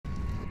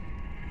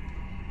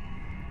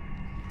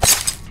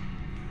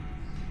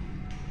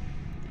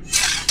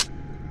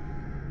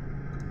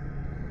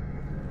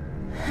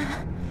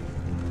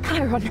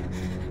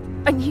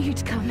Chiron, I knew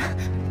you'd come.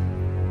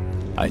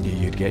 I knew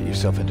you'd get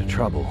yourself into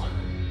trouble.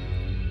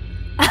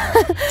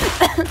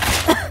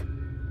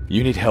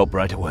 You need help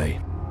right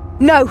away.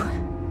 No!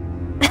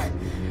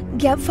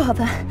 Get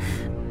Father.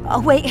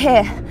 I'll wait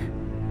here.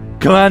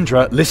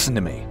 Calandra, listen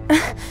to me.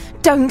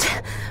 Don't.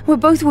 We're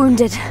both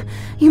wounded.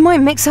 You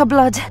might mix our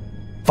blood.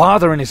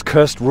 Father and his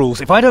cursed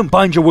rules. If I don't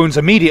bind your wounds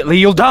immediately,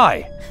 you'll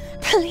die.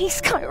 Please,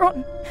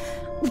 Chiron.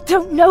 We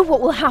don't know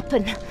what will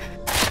happen.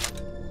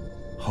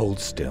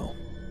 Hold still.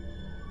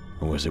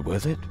 Was it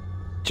worth it?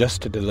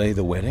 Just to delay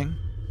the wedding?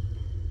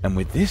 And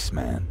with this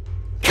man?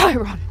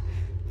 Chiron,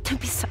 don't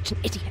be such an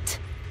idiot.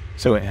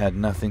 So it had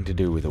nothing to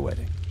do with the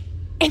wedding?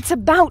 It's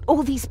about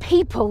all these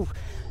people.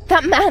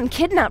 That man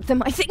kidnapped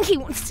them. I think he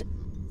wants to...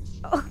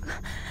 Oh,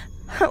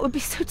 that would be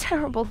so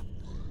terrible.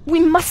 We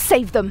must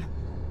save them.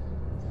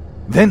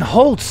 Then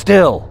hold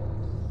still.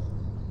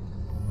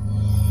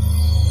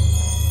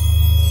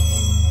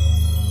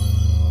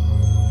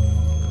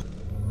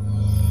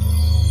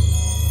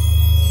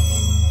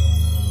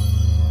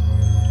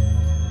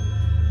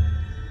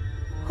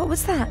 What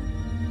was that?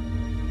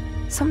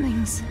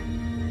 Something's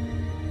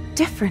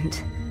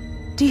different.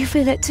 Do you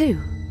feel it too?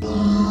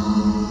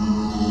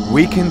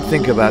 We can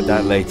think about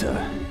that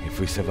later, if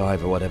we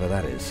survive or whatever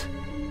that is.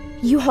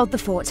 You hold the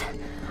fort.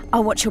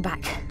 I'll watch your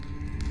back.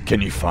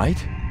 Can you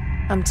fight?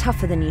 I'm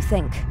tougher than you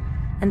think.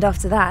 And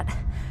after that,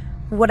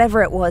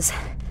 whatever it was,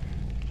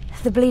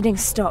 the bleeding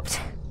stopped.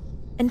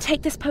 And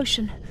take this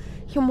potion.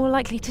 You're more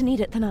likely to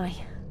need it than I.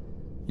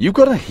 You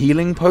got a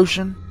healing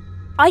potion?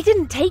 I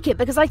didn't take it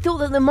because I thought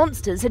that the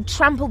monsters had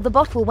trampled the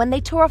bottle when they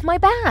tore off my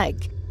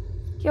bag.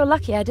 You're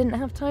lucky I didn't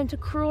have time to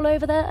crawl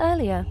over there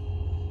earlier.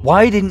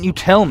 Why didn't you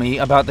tell me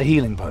about the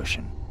healing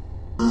potion?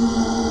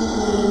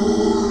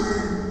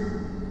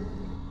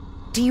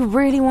 Do you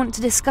really want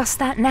to discuss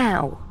that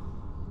now?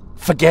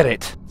 Forget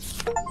it.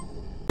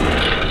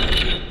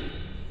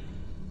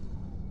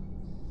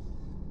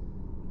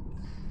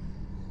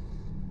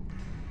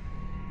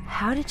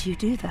 How did you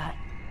do that?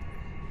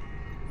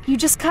 You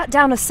just cut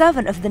down a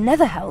servant of the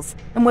Netherhells,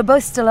 and we're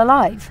both still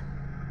alive.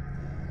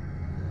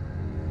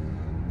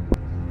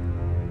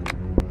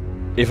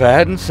 If I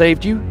hadn't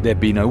saved you, there'd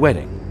be no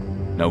wedding.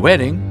 No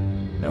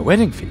wedding, no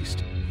wedding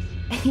feast.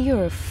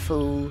 You're a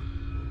fool.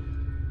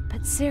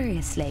 But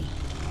seriously,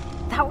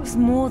 that was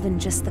more than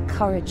just the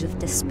courage of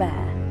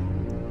despair.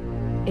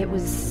 It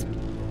was...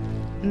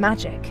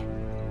 magic.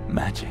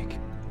 Magic?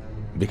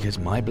 Because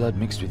my blood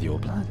mixed with your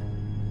blood?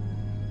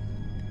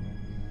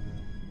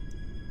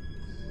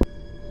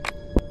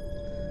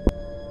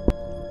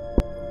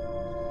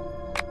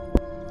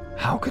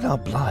 How could our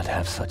blood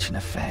have such an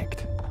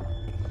effect?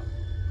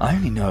 I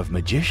only know of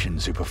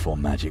magicians who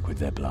perform magic with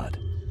their blood.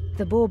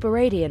 The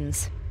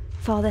Borberadians.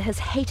 Father has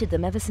hated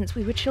them ever since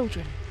we were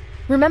children.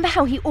 Remember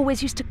how he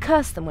always used to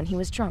curse them when he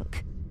was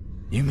drunk?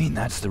 You mean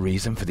that's the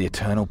reason for the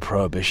eternal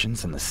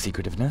prohibitions and the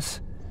secretiveness?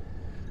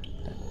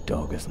 That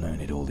dog has known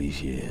it all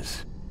these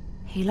years.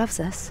 He loves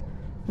us.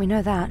 We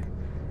know that.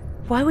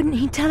 Why wouldn't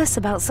he tell us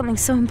about something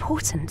so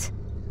important?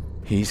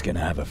 He's gonna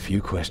have a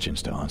few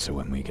questions to answer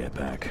when we get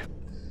back.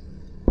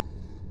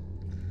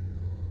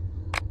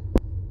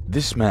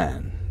 This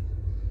man,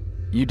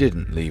 you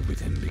didn't leave with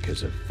him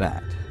because of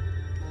that.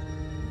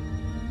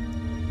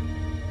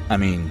 I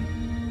mean,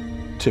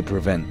 to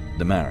prevent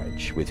the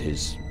marriage with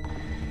his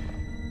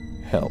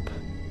help.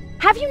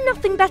 Have you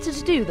nothing better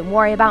to do than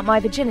worry about my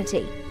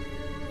virginity?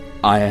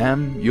 I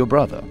am your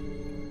brother.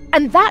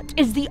 And that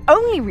is the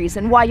only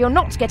reason why you're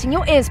not getting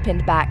your ears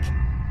pinned back.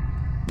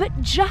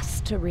 But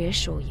just to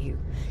reassure you,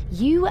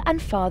 you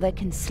and Father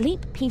can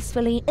sleep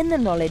peacefully in the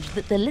knowledge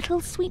that the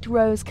little sweet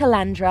rose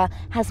Calandra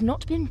has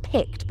not been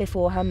picked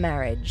before her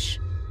marriage.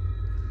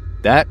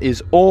 That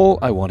is all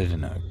I wanted to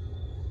know.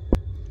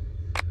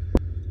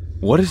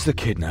 What is the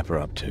kidnapper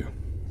up to?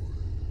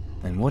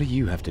 And what do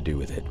you have to do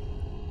with it?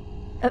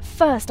 At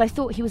first, I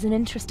thought he was an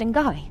interesting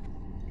guy.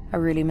 I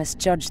really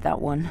misjudged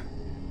that one.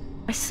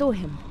 I saw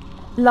him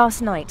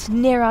last night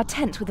near our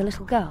tent with a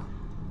little girl.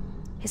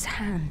 His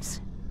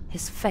hands,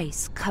 his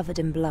face covered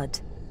in blood.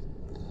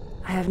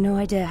 I have no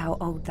idea how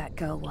old that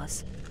girl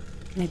was.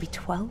 Maybe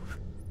 12?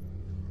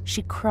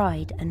 She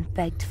cried and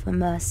begged for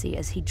mercy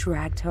as he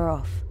dragged her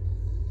off.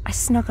 I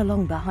snuck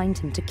along behind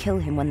him to kill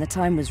him when the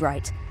time was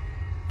right.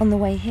 On the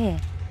way here,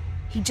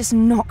 he just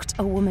knocked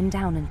a woman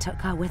down and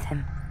took her with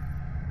him.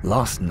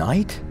 Last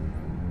night?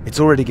 It's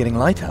already getting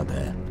light out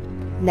there.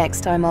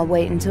 Next time I'll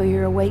wait until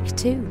you're awake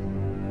too.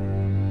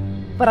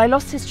 But I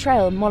lost his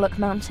trail on Moloch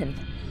Mountain.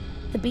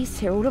 The beasts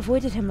here all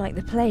avoided him like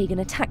the plague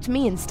and attacked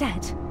me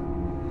instead.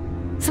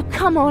 So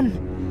come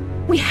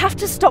on. We have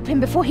to stop him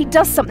before he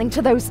does something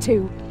to those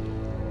two.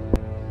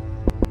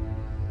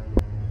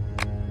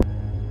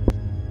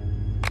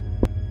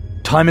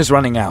 Time is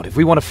running out. If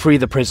we want to free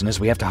the prisoners,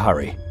 we have to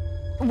hurry.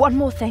 One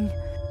more thing.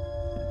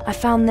 I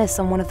found this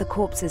on one of the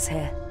corpses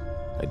here.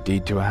 A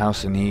deed to a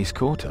house in the East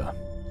Quarter.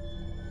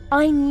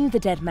 I knew the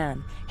dead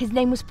man. His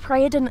name was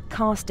Praedon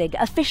Carstig,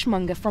 a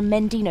fishmonger from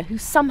Mendina who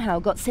somehow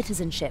got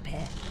citizenship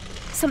here.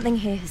 Something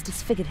here has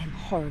disfigured him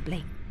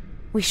horribly.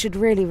 We should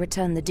really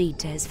return the deed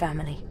to his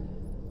family.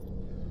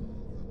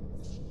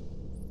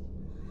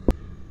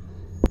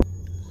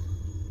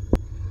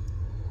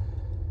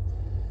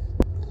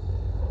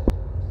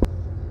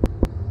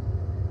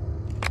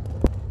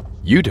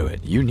 You do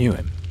it. You knew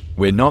him.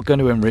 We're not going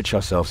to enrich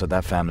ourselves at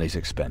that family's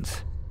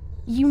expense.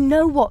 You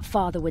know what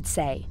Father would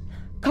say.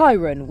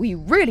 Chiron, we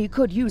really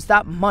could use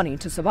that money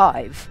to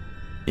survive.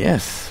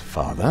 Yes,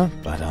 Father,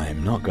 but I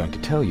am not going to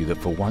tell you that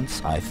for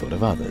once I thought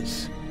of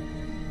others.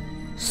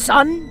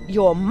 Son,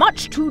 you're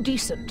much too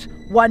decent.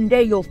 One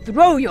day you'll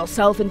throw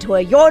yourself into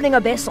a yawning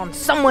abyss on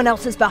someone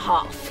else's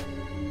behalf.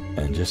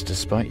 And just to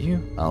spite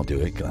you, I'll do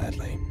it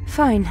gladly.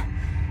 Fine.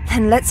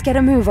 Then let's get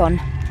a move on.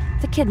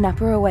 The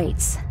kidnapper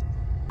awaits.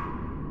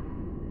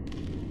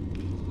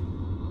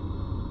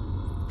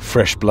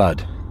 Fresh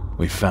blood.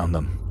 We've found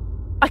them.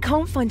 I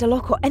can't find a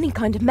lock or any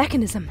kind of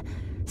mechanism.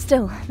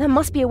 Still, there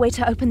must be a way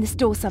to open this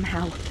door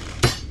somehow.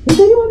 Is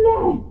anyone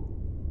there?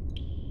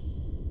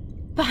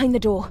 Behind the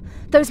door.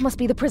 Those must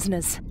be the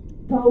prisoners.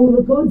 Oh,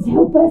 the gods,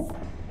 help us!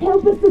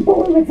 Help us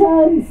before he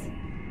returns!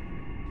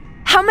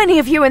 How many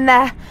of you in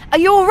there? Are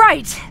you all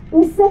right?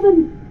 There's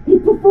 7. He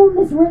performed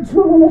this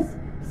ritual on us.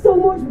 So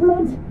much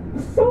blood!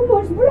 So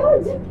much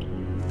blood!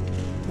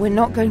 We're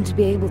not going to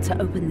be able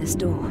to open this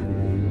door.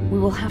 We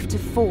will have to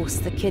force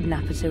the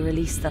kidnapper to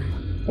release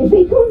them. If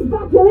he comes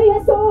back, he'll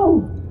eat us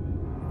all!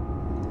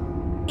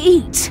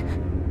 Eat!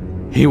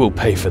 He will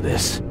pay for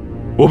this.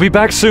 We'll be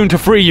back soon to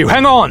free you.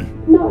 Hang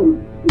on! No!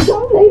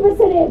 Don't leave us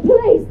in here!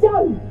 Please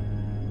don't!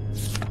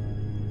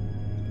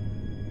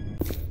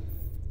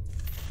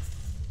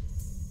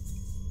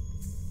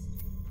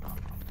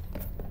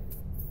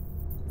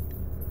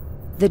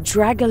 The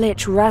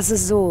Dragolich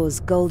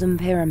Razazor's Golden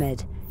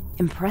Pyramid.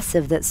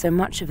 Impressive that so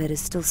much of it is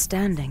still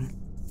standing.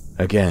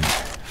 Again,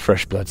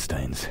 fresh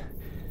bloodstains.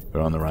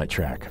 We're on the right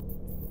track.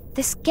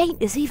 This gate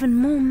is even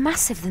more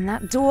massive than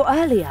that door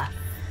earlier.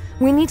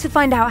 We need to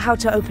find out how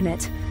to open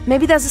it.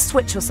 Maybe there's a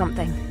switch or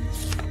something.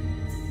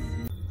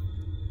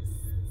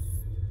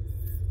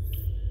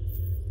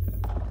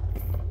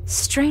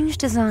 Strange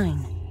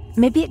design.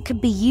 Maybe it could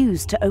be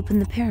used to open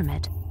the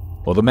pyramid.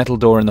 Or the metal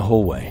door in the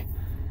hallway.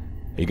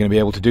 Are you going to be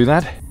able to do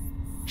that?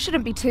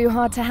 Shouldn't be too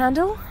hard to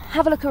handle.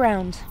 Have a look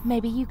around.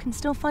 Maybe you can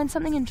still find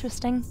something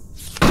interesting.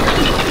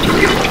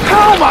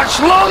 How much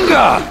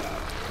longer?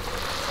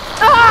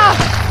 Ah!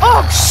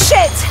 Oh,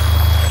 shit!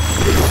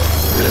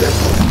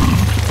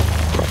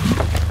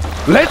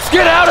 Let's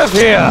get out of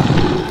here!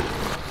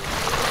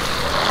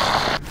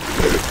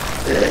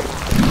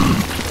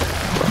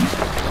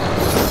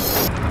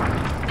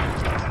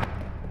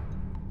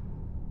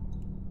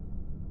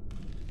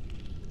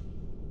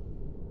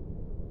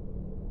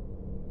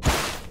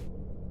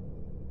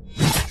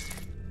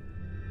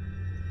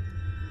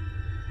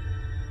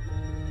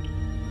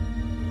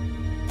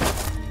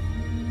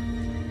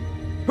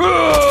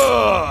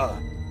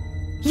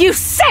 You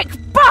sick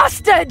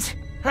bastard!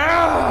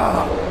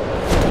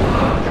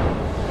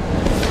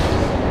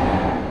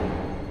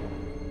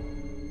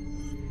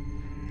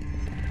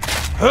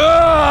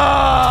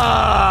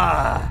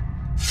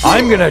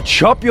 I'm gonna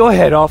chop your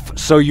head off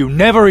so you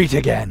never eat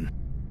again.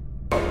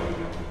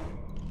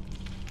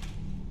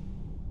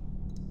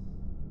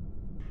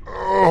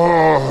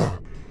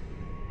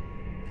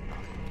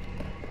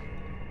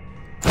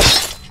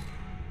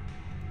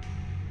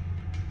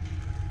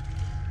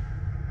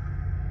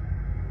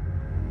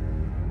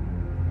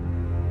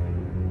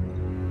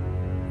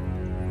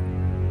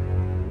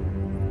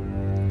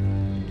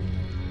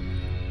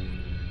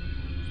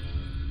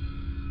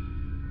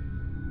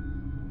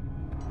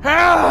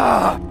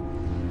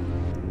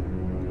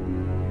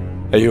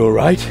 Are you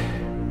alright?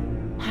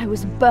 I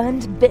was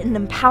burned, bitten,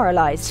 and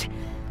paralyzed.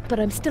 But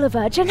I'm still a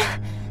virgin,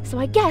 so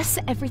I guess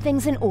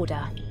everything's in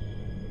order.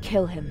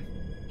 Kill him.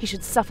 He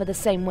should suffer the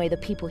same way the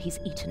people he's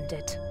eaten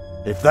did.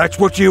 If that's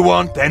what you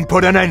want, then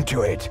put an end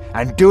to it,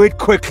 and do it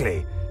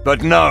quickly.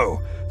 But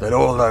know that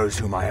all those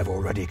whom I have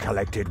already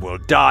collected will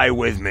die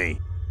with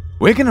me.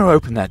 We're gonna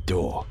open that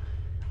door.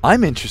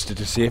 I'm interested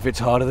to see if it's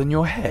harder than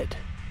your head.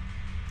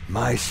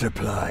 My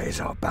supplies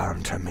are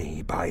bound to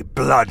me by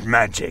blood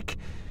magic.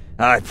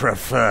 I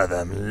prefer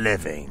them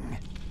living.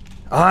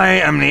 I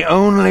am the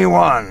only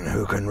one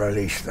who can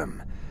release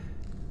them.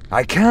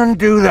 I can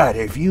do that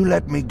if you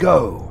let me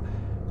go,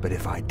 but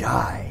if I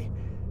die,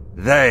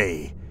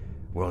 they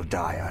will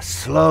die a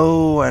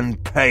slow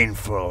and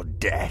painful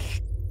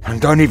death.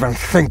 And don't even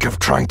think of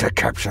trying to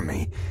capture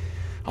me.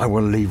 I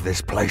will leave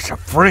this place a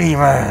free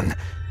man,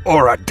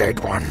 or a dead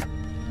one.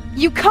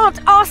 You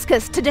can't ask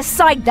us to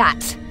decide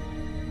that!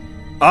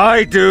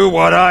 I do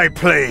what I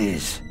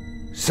please.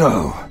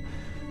 So,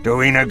 do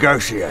we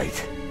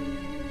negotiate?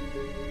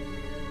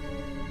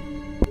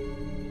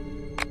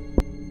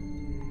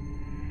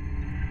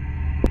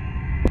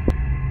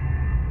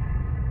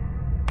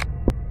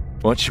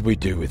 What should we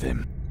do with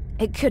him?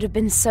 It could have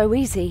been so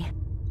easy.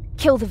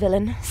 Kill the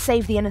villain,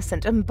 save the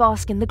innocent, and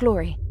bask in the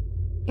glory.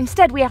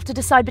 Instead, we have to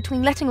decide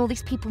between letting all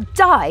these people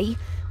die,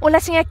 or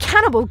letting a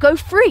cannibal go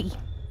free.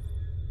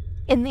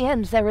 In the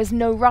end, there is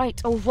no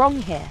right or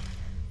wrong here.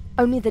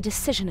 only the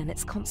decision and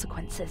its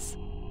consequences.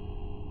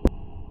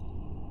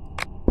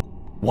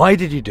 Why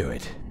did you do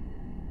it?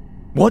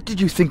 What did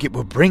you think it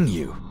would bring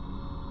you?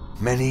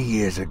 Many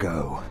years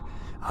ago,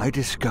 I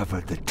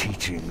discovered the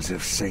teachings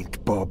of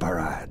Saint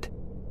Borbarad.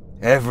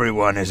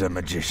 Everyone is a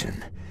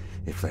magician,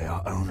 if they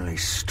are only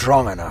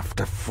strong enough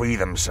to free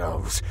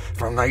themselves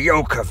from the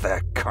yoke of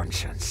their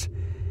conscience.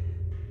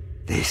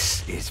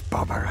 This is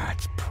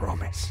Borbarad's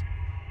promise.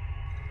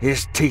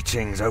 His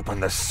teachings open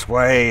the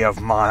sway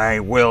of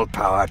my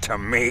willpower to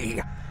me.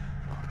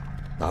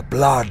 The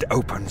blood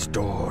opens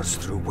doors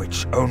through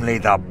which only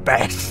the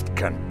best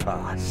can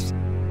pass.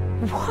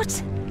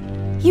 What?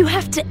 You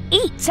have to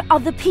eat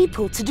other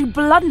people to do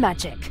blood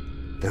magic?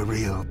 The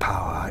real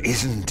power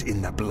isn't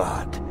in the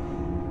blood.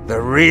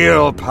 The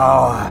real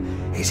power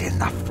is in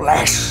the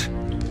flesh.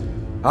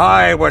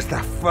 I was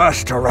the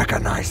first to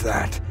recognize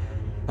that,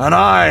 and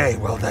I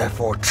will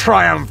therefore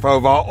triumph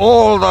over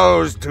all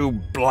those too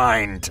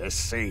blind to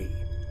see.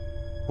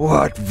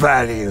 What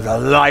value the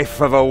life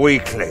of a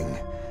weakling,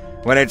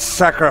 when its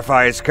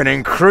sacrifice can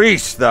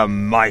increase the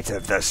might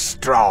of the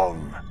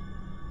strong?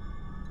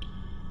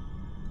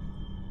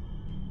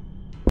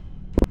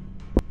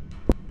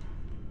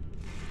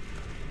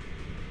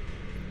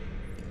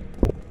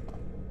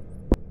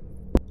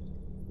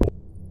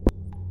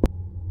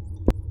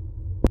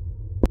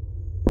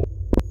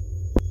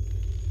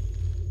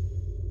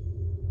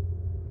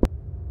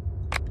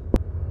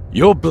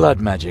 Your blood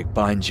magic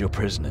binds your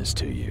prisoners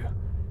to you.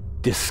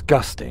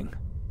 Disgusting,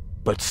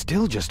 but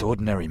still just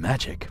ordinary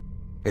magic.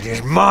 It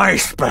is my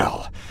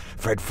spell,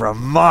 fed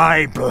from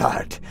my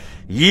blood.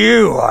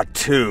 You are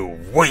too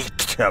weak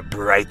to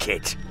break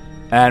it.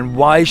 And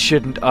why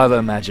shouldn't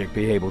other magic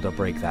be able to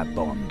break that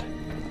bond?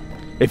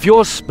 If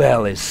your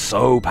spell is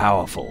so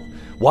powerful,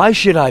 why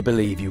should I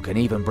believe you can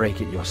even break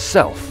it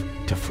yourself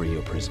to free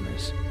your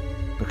prisoners?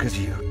 Because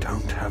you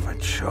don't have a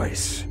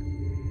choice.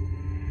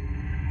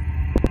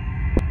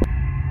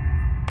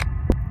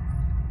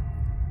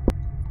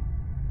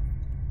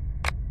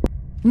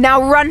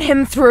 Now run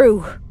him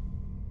through!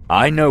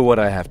 I know what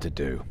I have to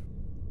do.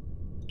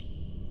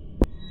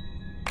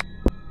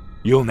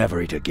 You'll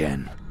never eat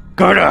again.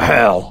 Go to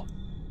hell!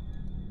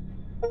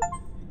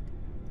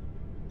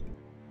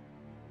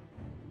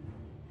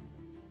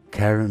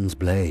 Charon's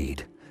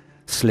blade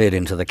slid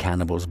into the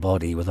cannibal's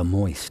body with a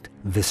moist,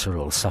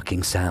 visceral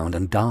sucking sound,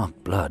 and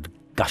dark blood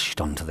gushed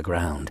onto the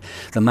ground.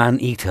 The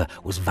man-eater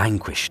was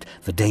vanquished.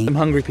 Some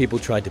hungry people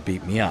tried to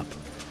beat me up.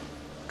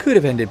 Could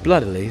have ended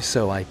bloodily,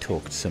 so I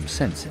talked some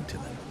sense into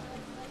them.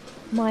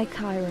 My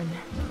Chiron,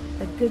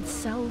 a good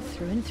soul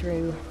through and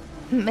through.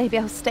 Maybe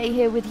I'll stay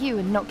here with you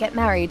and not get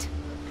married.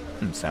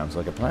 Sounds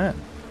like a plan.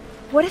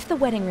 What if the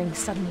wedding ring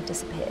suddenly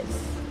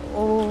disappears?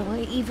 Or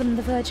even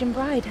the virgin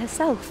bride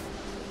herself?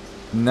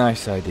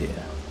 Nice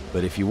idea.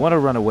 But if you want to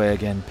run away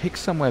again, pick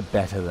somewhere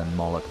better than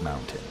Moloch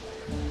Mountain.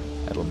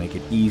 That'll make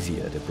it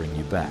easier to bring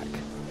you back.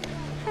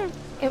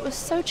 It was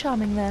so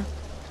charming there.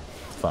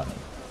 Funny.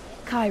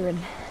 Chiron,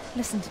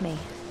 listen to me.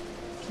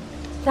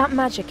 That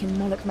magic in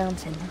Moloch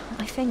Mountain,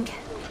 I think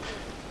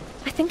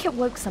it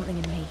woke something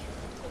in me.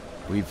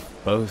 We've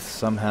both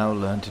somehow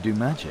learned to do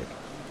magic.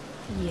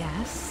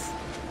 Yes?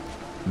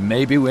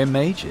 Maybe we're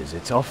mages.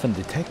 It's often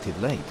detected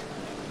late.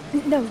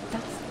 No,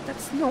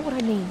 that's not what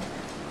I mean.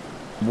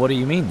 What do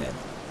you mean then?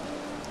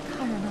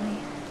 Chiron,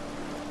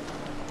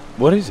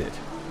 What is it?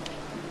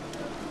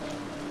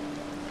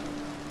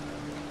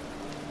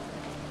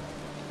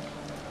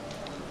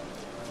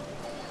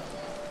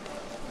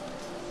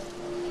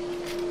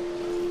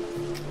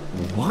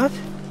 What?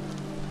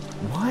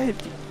 Why?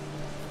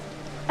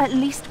 At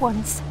least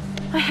once.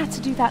 I had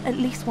to do that at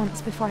least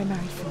once before I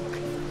married Falk.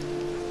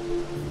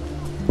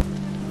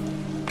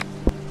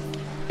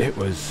 It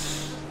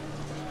was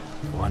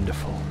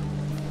wonderful.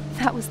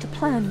 That was the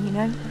plan, you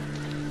know.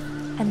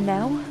 And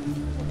now?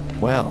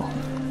 Well,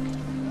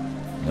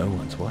 no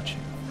one's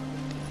watching.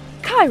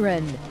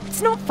 Chiron!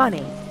 It's not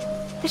funny.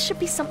 This should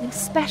be something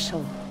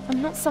special.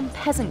 I'm not some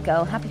peasant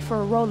girl happy for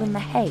a roll in the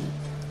hay.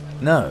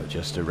 No,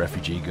 just a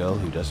refugee girl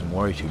who doesn't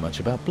worry too much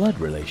about blood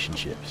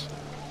relationships.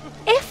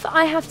 If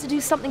I have to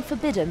do something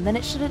forbidden, then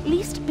it should at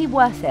least be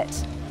worth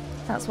it.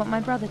 That's what my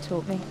brother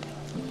taught me.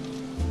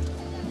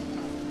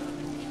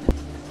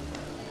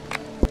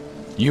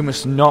 You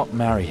must not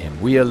marry him.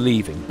 We are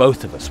leaving,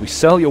 both of us. We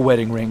sell your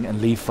wedding ring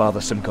and leave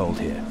Father some gold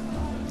here.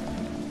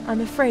 I'm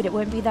afraid it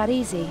won't be that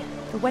easy.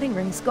 The wedding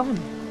ring's gone.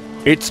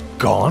 It's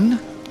gone?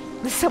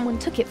 Someone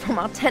took it from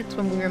our tent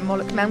when we were in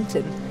Moloch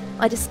Mountain.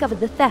 I discovered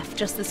the theft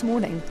just this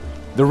morning.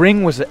 The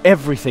ring was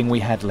everything we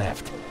had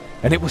left,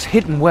 and it was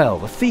hidden well.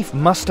 The thief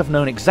must have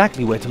known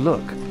exactly where to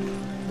look.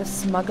 The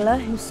smuggler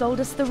who sold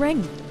us the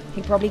ring.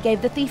 He probably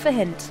gave the thief a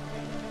hint.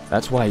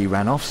 That's why he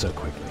ran off so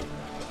quickly.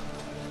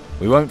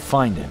 We won't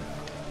find him,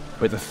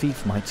 but the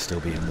thief might still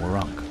be in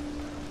Warunk.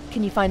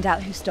 Can you find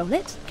out who stole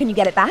it? Can you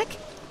get it back?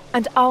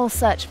 And I'll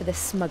search for this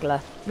smuggler.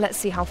 Let's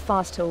see how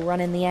fast he'll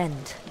run in the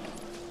end.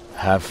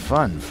 Have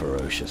fun,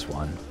 ferocious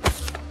one.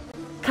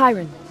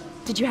 Chiron,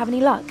 did you have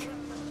any luck?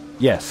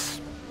 Yes.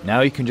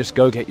 Now you can just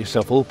go get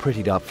yourself all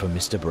prettied up for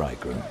Mr.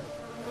 Bridegroom.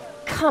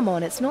 come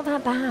on, it's not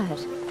that bad.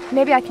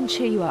 Maybe I can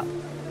cheer you up.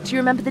 Do you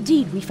remember the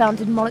deed we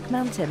found in Moloch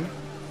Mountain?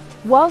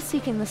 While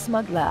seeking the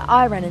smuggler,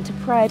 I ran into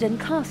Priadin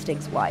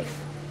Casting's wife.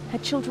 Her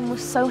children were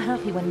so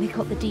happy when they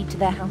got the deed to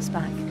their house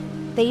back.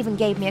 They even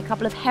gave me a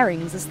couple of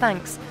herrings as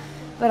thanks,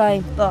 but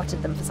I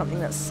bartered them for something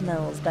that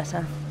smells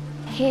better.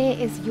 Here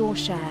is your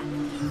share.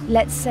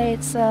 Let's say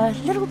it's a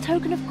little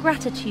token of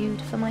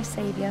gratitude for my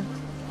saviour.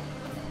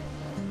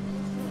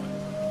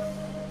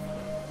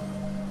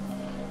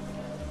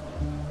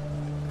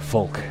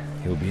 Falk,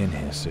 he'll be in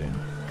here soon.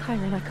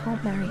 Chiron, I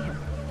can't marry him.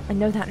 I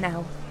know that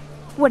now.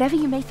 Whatever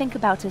you may think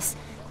about us,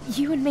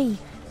 you and me,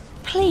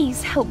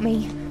 please help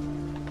me.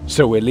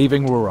 So we're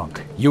leaving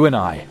Rurunk, you and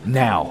I,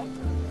 now.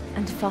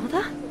 And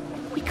father?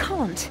 We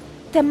can't.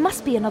 There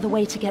must be another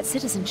way to get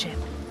citizenship.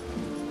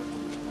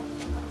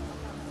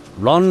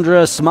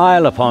 Rondra,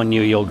 smile upon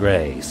you, your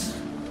grace.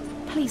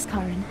 Please,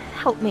 Chiron,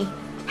 help me.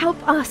 Help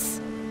us.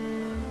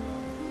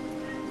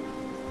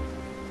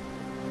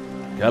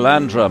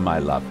 Calandra, my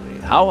lovely,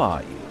 how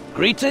are you?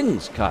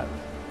 Greetings, Chiron.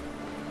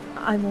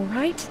 I'm all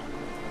right.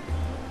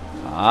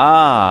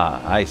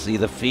 Ah, I see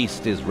the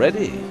feast is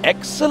ready.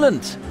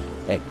 Excellent,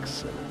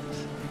 excellent.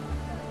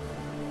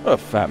 A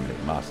family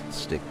must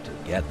stick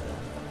together.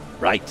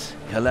 Right,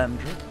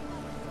 Calandra?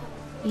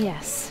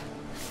 Yes,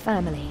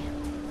 family.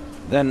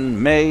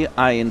 Then may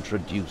I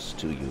introduce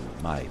to you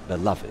my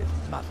beloved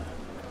mother.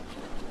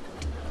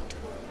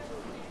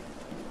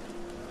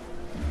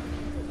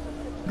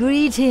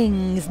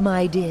 Greetings,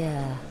 my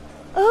dear.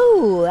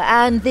 Oh,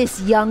 and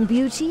this young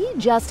beauty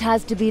just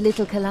has to be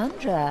little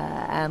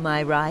Calandra, am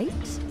I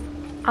right?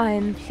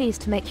 I'm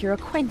pleased to make your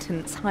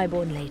acquaintance,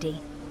 highborn lady.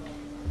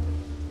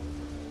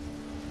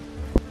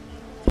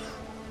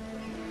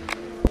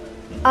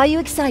 Are you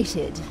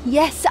excited?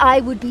 Yes,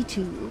 I would be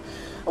too.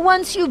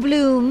 Once you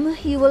bloom,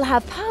 you will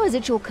have powers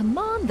at your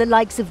command, the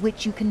likes of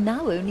which you can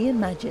now only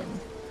imagine.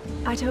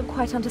 I don't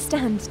quite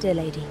understand, dear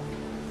lady.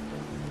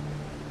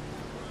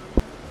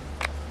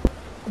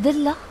 The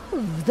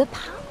love, the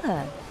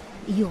power.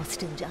 You're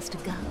still just a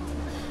girl,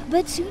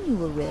 but soon you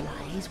will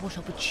realize what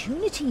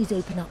opportunities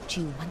open up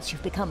to you once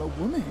you've become a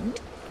woman.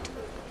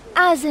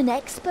 As an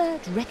expert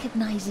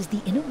recognizes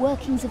the inner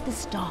workings of the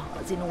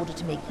stars in order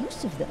to make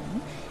use of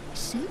them,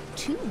 so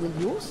too will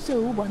your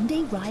soul one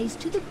day rise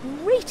to the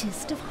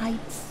greatest of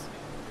heights.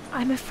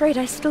 I'm afraid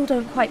I still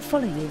don't quite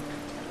follow you.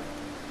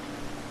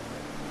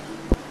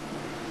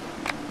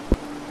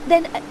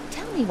 Then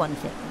tell me one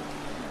thing.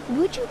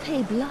 Would you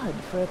pay blood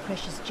for a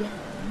precious gem,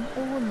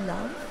 or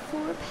love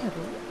for a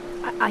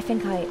pebble? I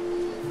think I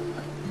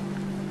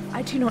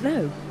do not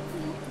know.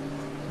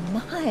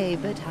 My,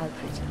 but how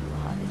pretty you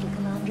are, little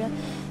Calandra.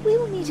 We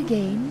will meet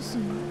again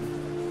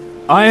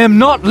soon. I am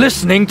not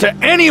listening to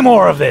any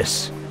more of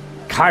this!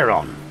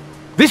 Chiron,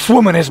 this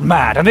woman is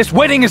mad, and this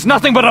wedding is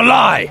nothing but a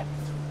lie!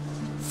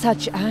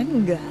 Such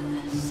anger,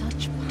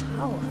 such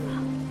power.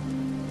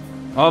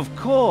 Of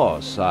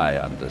course I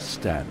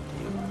understand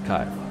you,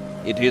 Chiron.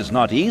 It is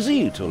not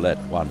easy to let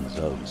one's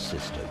own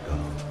sister go.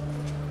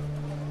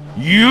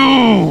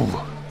 You!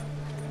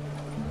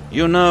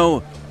 You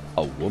know,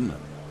 a woman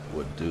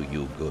would do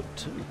you good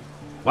too.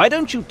 Why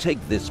don't you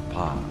take this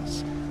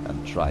pass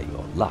and try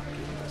your luck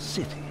in the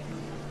city?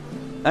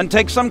 And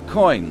take some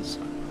coins,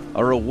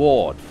 a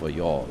reward for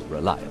your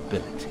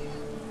reliability.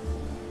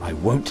 I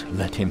won't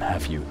let him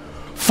have you.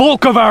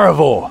 Falk of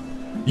Aravor!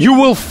 You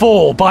will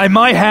fall by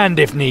my hand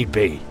if need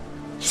be.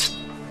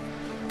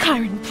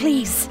 Chiron,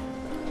 please.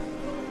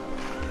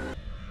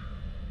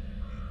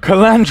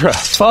 Calandra,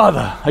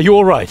 father, are you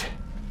all right?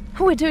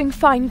 We're doing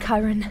fine,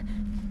 Chiron.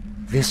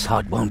 This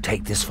hut won't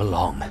take this for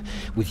long.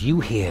 With you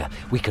here,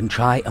 we can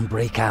try and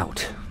break out.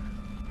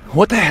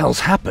 What the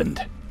hell's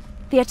happened?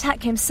 The attack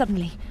came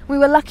suddenly. We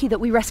were lucky that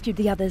we rescued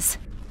the others.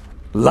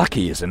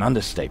 Lucky is an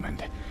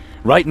understatement.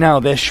 Right now,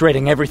 they're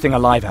shredding everything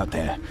alive out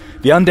there.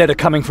 The undead are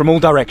coming from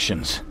all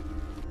directions.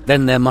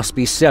 Then there must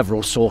be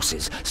several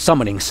sources,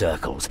 summoning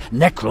circles,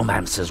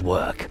 necromancers'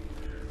 work.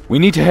 We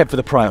need to head for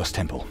the Prios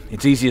Temple.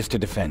 It's easiest to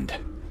defend.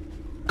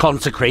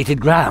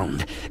 Consecrated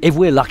ground. If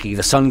we're lucky,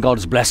 the sun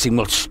god's blessing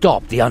will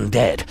stop the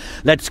undead.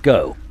 Let's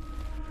go.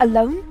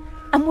 Alone?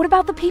 And what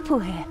about the people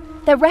here?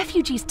 They're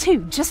refugees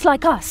too, just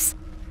like us.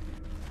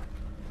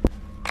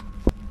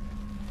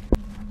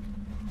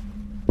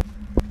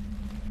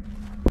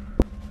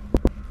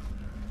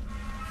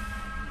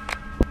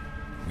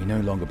 We no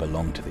longer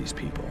belong to these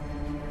people.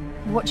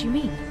 What do you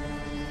mean?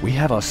 We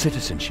have our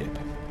citizenship.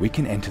 We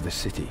can enter the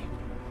city.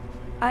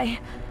 I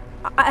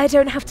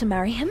don't have to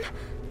marry him?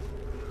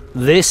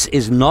 This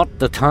is not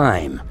the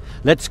time.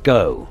 Let's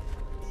go.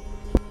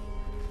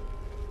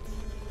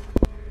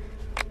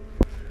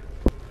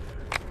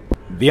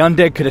 The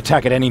undead could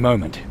attack at any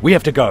moment. We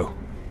have to go.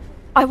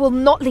 I will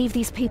not leave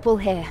these people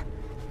here.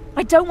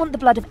 I don't want the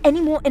blood of any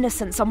more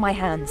innocents on my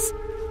hands.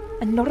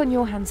 And not on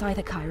your hands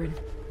either, Chiron.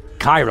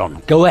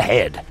 Chiron, go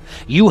ahead.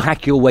 You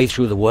hack your way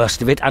through the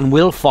worst of it, and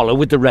we'll follow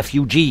with the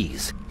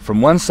refugees. From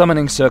one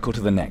summoning circle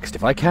to the next.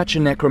 If I catch a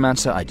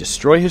necromancer, I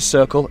destroy his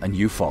circle, and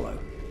you follow.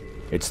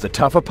 It's the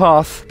tougher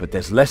path, but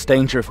there's less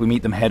danger if we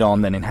meet them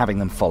head-on than in having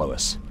them follow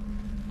us.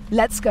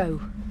 Let's go.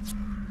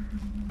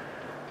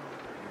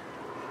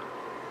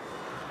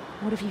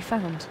 What have you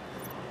found?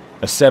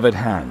 A severed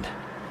hand.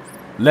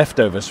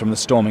 Leftovers from the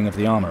storming of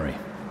the armory.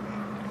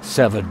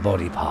 Severed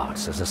body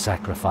parts as a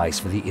sacrifice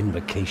for the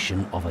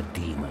invocation of a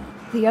demon.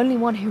 The only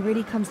one who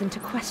really comes into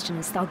question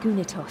is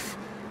Thalgunitoth,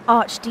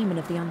 archdemon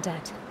of the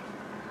undead.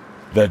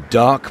 The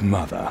Dark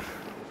Mother.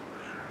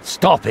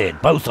 Stop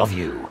it, both of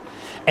you!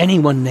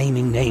 Anyone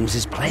naming names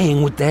is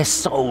playing with their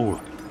soul.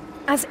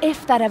 As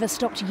if that ever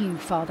stopped you,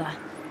 Father.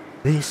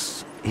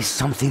 This is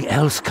something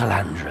else,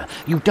 Calandra.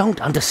 You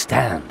don't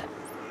understand.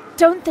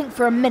 Don't think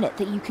for a minute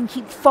that you can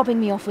keep fobbing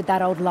me off with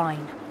that old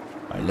line.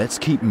 Right, let's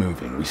keep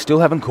moving. We still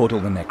haven't caught all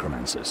the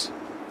necromancers.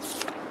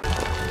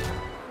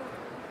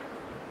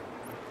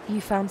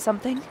 You found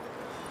something?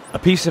 A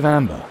piece of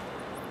amber.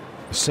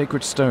 The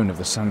sacred stone of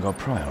the sun god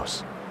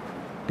Prios.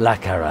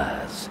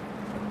 Blackaraz.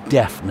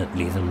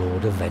 Definitely the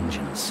Lord of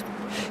Vengeance.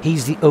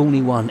 He's the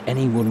only one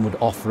anyone would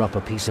offer up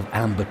a piece of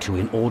amber to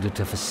in order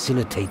to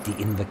facilitate the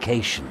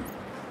invocation.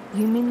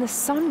 You mean the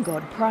sun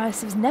god,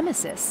 Prios'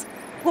 nemesis?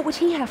 What would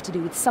he have to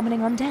do with summoning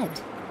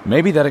undead?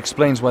 Maybe that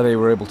explains why they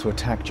were able to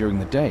attack during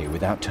the day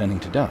without turning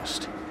to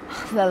dust.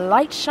 The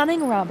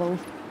light-shunning rabble.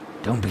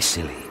 Don't be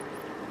silly.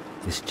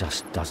 This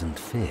just doesn't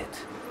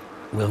fit.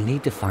 We'll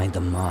need to find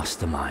the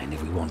mastermind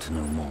if we want to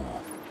know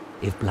more.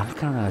 If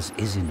Blackaraz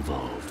is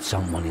involved,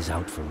 someone is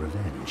out for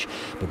revenge.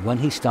 But when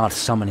he starts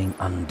summoning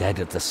undead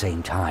at the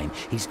same time,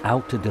 he's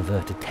out to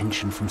divert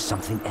attention from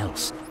something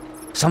else.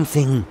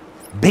 Something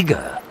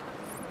bigger.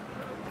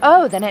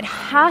 Oh, then it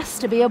has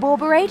to be a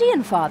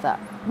Borberadian, Father.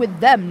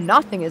 With them,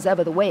 nothing is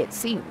ever the way it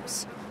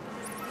seems.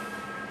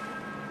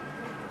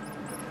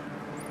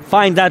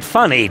 Find that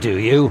funny, do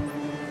you?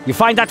 You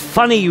find that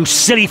funny, you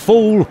silly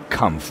fool?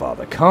 Come,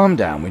 Father, calm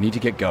down. We need to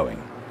get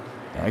going.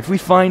 Now, if we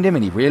find him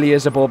and he really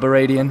is a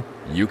Borberadian,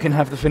 you can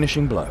have the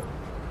finishing blow.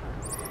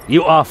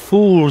 You are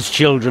fools,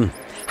 children.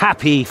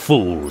 Happy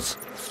fools.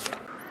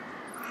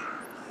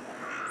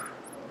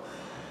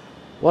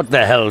 What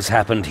the hell's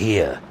happened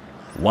here?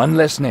 One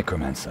less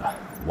necromancer.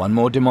 One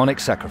more demonic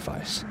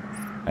sacrifice.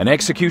 An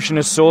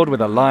executioner's sword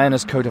with a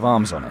lioness coat of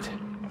arms on it.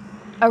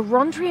 A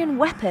Rondrian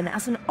weapon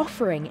as an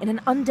offering in an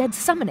undead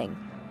summoning.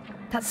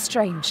 That's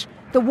strange.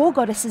 The war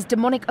goddess's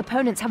demonic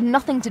opponents have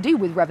nothing to do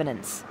with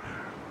revenants.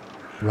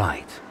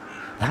 Right.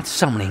 That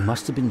summoning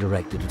must have been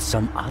directed at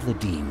some other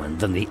demon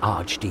than the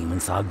archdemon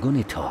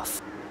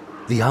Thalgunitoth.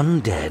 The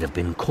undead have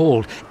been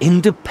called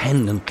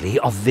independently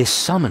of this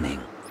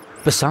summoning.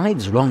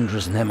 Besides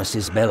Rondra's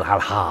nemesis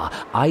Belhalha,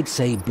 I'd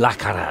say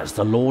Blackaraz,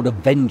 the Lord of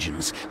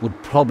Vengeance,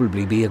 would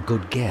probably be a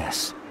good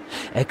guess.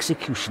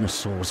 Executioner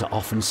swords are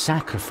often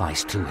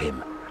sacrificed to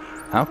him.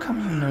 How come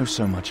you know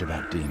so much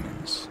about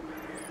demons?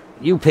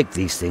 You picked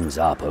these things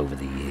up over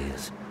the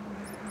years.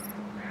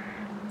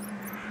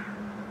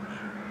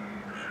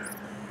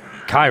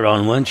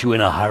 Chiron, weren't you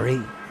in a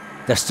hurry?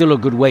 There's still a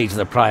good way to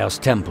the Prios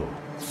Temple.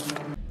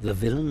 The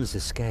villain's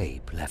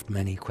escape left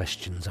many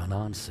questions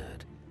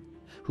unanswered.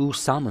 Who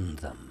summoned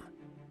them?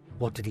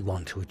 What did he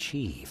want to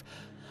achieve?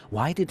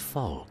 Why did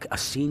Falk, a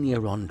senior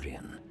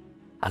Rondrian,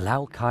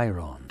 allow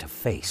Chiron to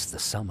face the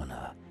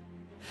summoner?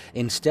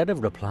 Instead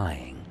of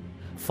replying,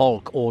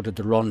 Falk ordered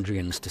the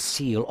Rondrians to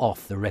seal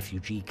off the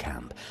refugee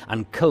camp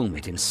and comb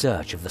it in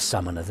search of the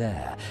summoner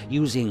there,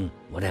 using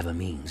whatever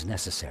means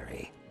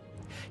necessary.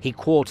 He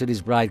quartered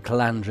his bride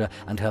Calandra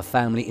and her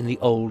family in the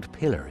Old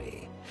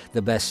Pillory,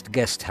 the best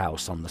guest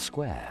house on the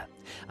square.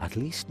 At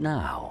least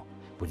now,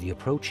 with the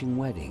approaching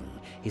wedding,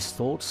 his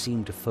thoughts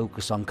seemed to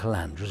focus on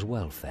Calandra's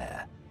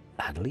welfare.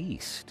 At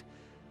least,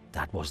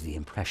 that was the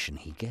impression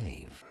he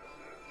gave.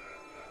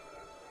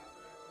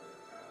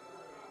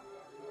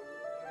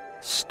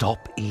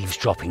 Stop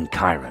eavesdropping,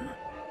 Chiron.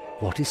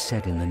 What is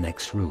said in the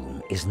next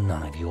room is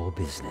none of your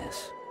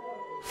business.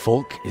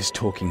 Falk is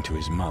talking to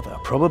his mother,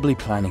 probably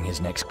planning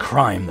his next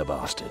crime, the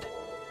bastard.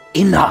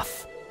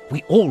 Enough!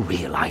 We all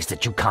realize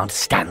that you can't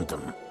stand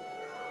them.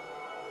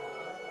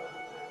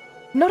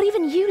 Not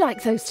even you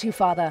like those two,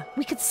 Father.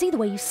 We could see the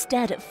way you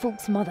stared at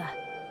Falk's mother.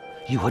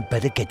 You had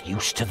better get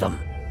used to them.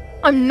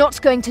 I'm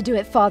not going to do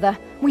it, Father.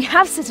 We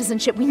have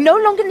citizenship. We no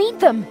longer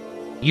need them.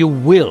 You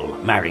will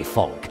marry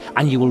Falk,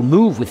 and you will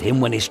move with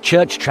him when his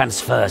church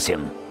transfers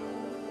him.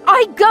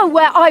 I go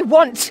where I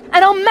want,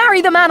 and I'll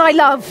marry the man I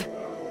love.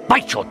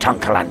 Bite your tongue,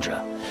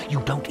 Calandra.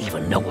 You don't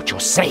even know what you're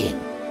saying.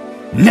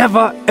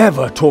 Never,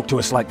 ever talk to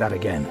us like that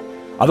again.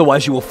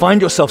 Otherwise you will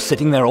find yourself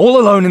sitting there all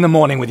alone in the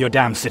morning with your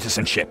damn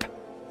citizenship.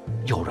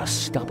 You're a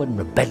stubborn,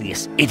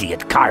 rebellious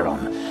idiot,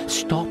 Chiron.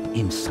 Stop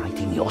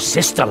inciting your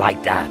sister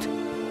like that.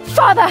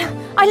 Father,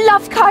 I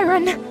love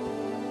Chiron.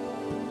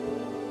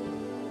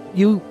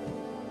 You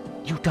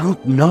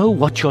don't know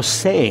what you're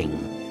saying.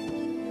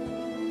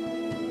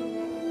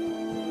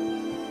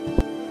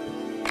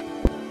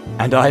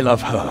 And I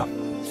love her.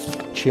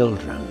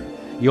 Children,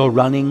 you're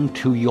running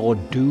to your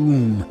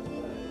doom.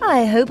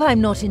 I hope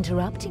I'm not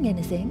interrupting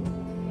anything.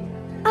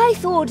 I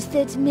thought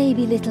that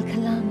maybe little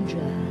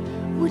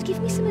Calandra would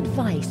give me some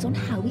advice on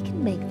how we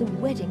can make the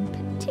wedding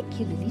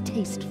particularly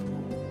tasteful.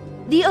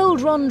 The old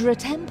Rondra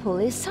Temple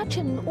is such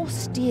an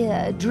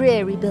austere,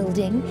 dreary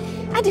building,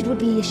 and it would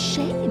be a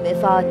shame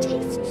if our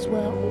tastes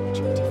were all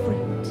too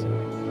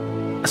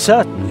different.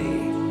 Certainly.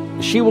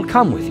 She will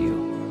come with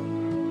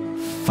you.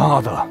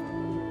 Father!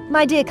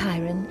 My dear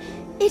Chiron,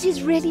 it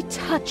is really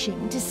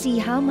touching to see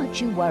how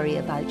much you worry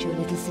about your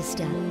little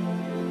sister.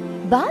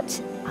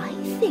 But I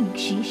think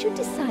she should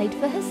decide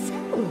for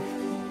herself,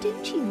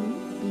 don't you,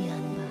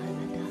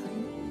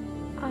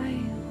 Bianbahaladai? I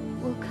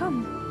will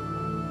come.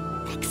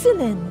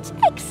 Excellent,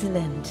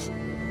 excellent.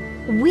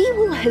 We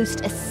will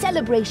host a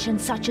celebration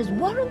such as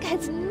Warwick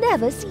has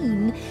never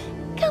seen.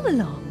 Come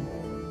along.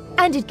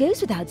 And it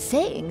goes without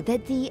saying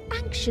that the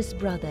anxious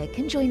brother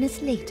can join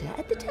us later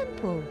at the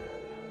temple.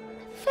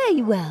 Fare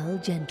you well,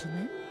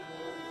 gentlemen.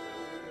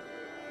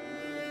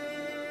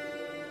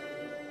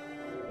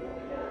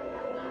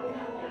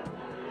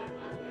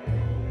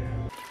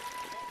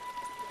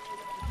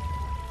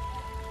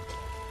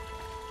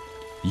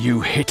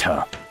 You hit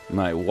her.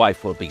 My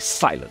wife will be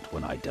silent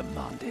when I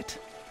demand it.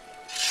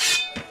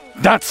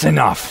 That's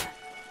enough!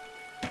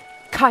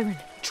 Chiron,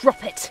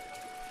 drop it.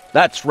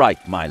 That's right,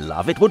 my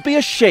love. It would be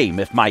a shame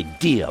if my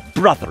dear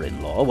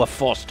brother-in-law were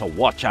forced to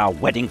watch our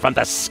wedding from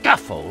the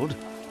scaffold.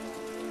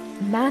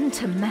 Man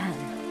to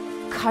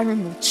man,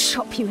 Chiron will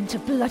chop you into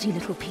bloody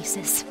little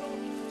pieces.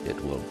 It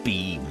will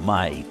be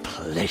my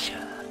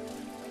pleasure.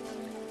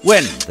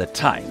 When the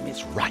time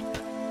is ripe.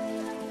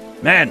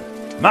 Men,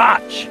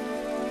 march!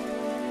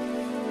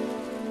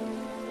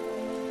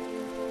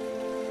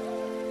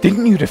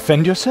 Didn't you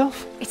defend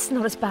yourself? It's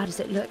not as bad as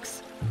it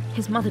looks.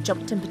 His mother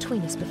jumped in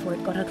between us before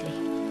it got ugly.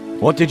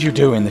 What did you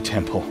do in the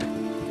temple?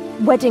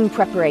 Wedding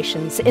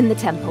preparations in the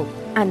temple,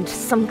 and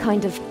some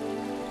kind of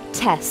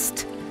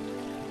test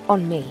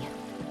on me.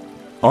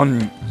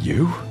 On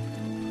you?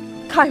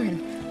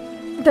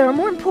 Chiron, there are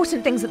more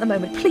important things at the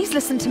moment. Please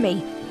listen to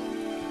me.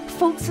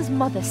 Fultz's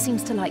mother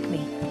seems to like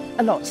me.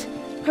 A lot.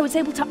 I was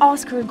able to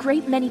ask her a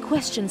great many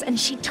questions, and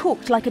she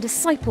talked like a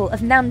disciple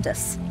of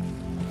Namdas.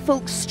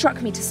 Fulk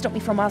struck me to stop me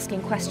from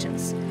asking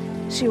questions.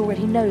 She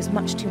already knows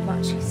much too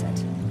much, he said.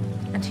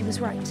 And he was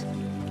right.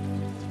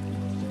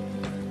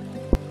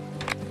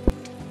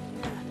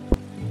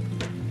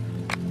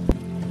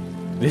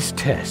 This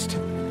test,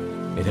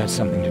 it has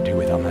something to do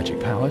with our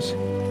magic powers?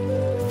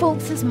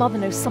 Fultz's mother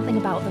knows something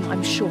about them,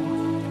 I'm sure.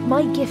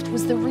 My gift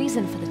was the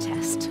reason for the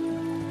test.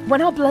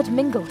 When our blood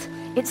mingled,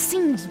 it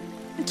seemed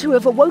to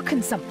have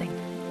awoken something.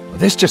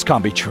 This just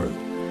can't be true.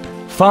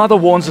 Father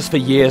warns us for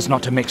years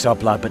not to mix our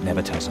blood, but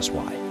never tells us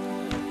why.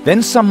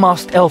 Then some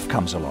masked elf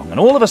comes along, and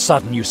all of a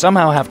sudden you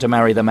somehow have to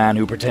marry the man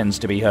who pretends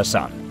to be her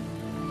son.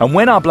 And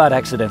when our blood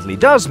accidentally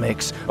does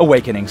mix,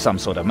 awakening some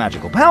sort of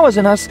magical powers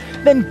in us,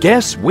 then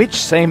guess which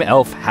same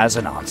elf has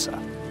an answer?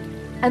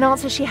 An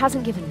answer she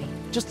hasn't given me.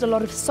 Just a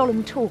lot of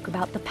solemn talk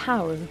about the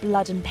power of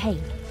blood and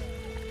pain.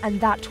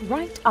 And that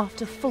right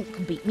after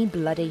Fulk beat me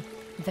bloody.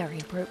 Very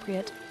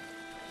appropriate.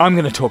 I'm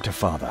gonna talk to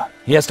Father.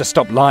 He has to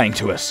stop lying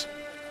to us.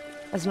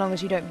 As long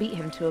as you don't beat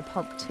him to a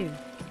pulp, too.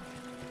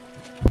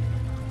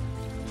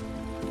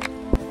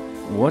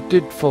 What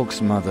did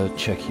Fulk's mother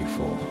check you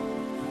for?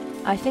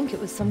 I think it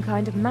was some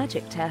kind of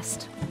magic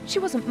test. She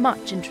wasn't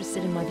much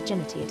interested in my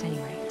virginity, at any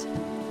rate.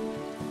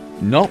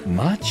 Not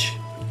much?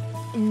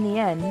 In the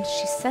end,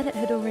 she said it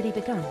had already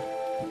begun.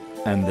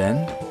 And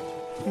then?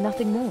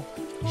 Nothing more.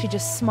 She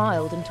just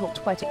smiled and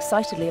talked quite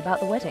excitedly about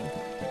the wedding.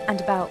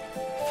 And about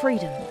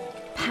freedom,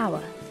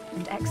 power,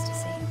 and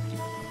ecstasy.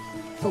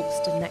 Fulk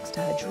stood next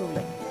to her drooling.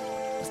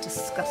 It was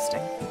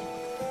disgusting.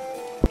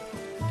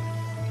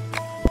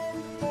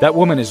 That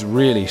woman is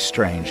really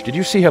strange. Did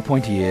you see her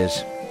pointy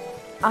ears?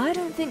 I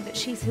don't think that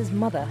she's his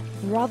mother,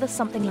 rather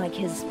something like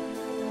his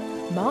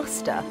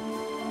master.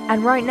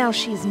 And right now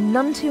she is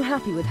none too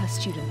happy with her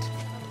student.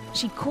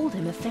 She called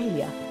him a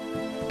failure.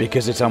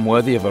 Because it's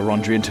unworthy of a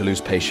Rondrian to lose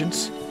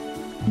patience?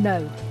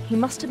 No, he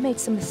must have made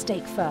some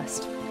mistake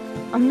first.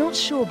 I'm not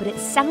sure, but it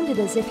sounded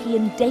as if he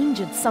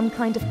endangered some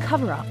kind of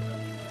cover-up.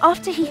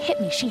 After he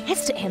hit me, she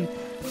hissed at him.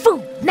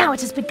 "Fool! Now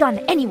it has begun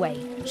anyway,"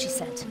 she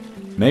said.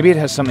 Maybe it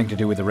has something to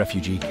do with the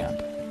refugee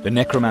camp, the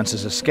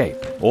necromancer's escape,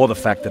 or the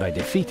fact that I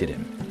defeated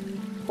him.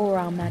 Or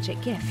our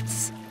magic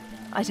gifts.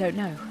 I don't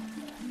know.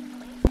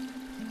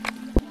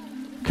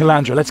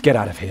 Calandra, let's get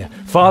out of here.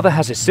 Father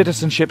has his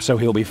citizenship, so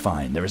he'll be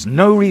fine. There is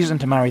no reason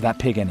to marry that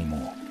pig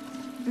anymore.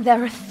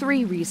 There are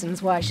 3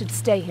 reasons why I should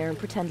stay here and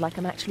pretend like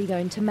I'm actually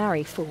going to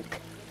marry Fulk.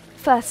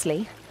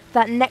 Firstly,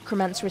 that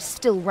necromancer is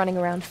still running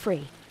around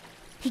free.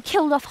 He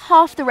killed off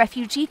half the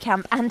refugee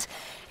camp, and,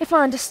 if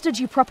I understood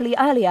you properly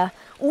earlier,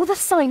 all the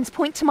signs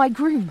point to my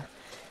groom.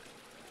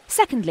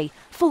 Secondly,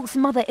 Fulk's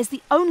mother is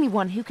the only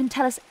one who can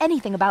tell us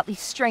anything about these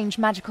strange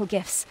magical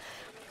gifts.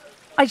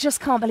 I just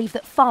can't believe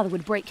that Father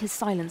would break his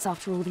silence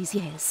after all these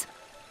years.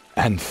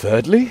 And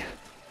thirdly?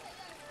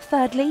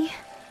 Thirdly,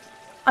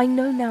 I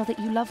know now that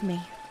you love me,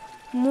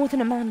 more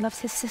than a man loves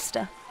his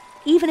sister.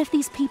 Even if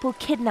these people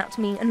kidnapped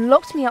me and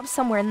locked me up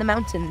somewhere in the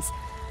mountains,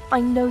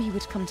 I know you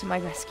would come to my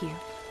rescue.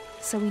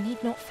 So we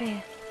need not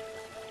fear.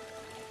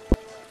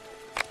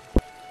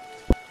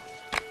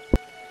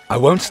 I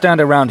won't stand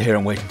around here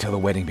and wait until the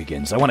wedding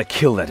begins. I want to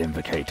kill that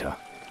invocator.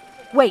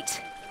 Wait,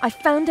 I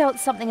found out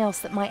something else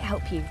that might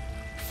help you.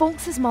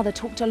 Fawkes' mother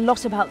talked a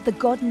lot about the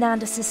god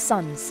Nandus'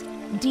 sons,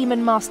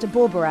 Demon Master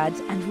Borberad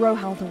and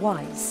Rohal the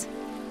Wise.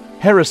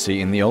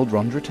 Heresy in the old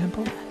Rondra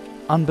temple?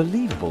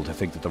 Unbelievable to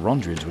think that the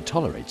Rondrians would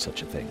tolerate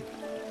such a thing.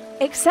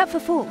 Except for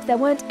Falk, there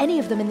weren't any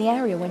of them in the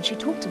area when she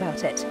talked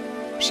about it.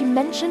 She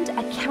mentioned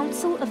a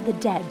Council of the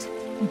Dead,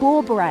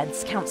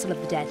 Borberad's Council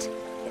of the Dead.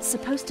 It's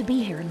supposed to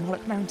be here in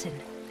Moloch Mountain.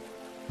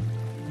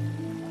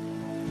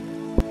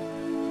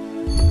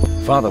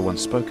 Father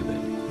once spoke of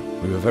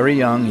it. We were very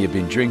young, he had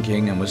been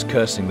drinking and was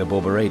cursing the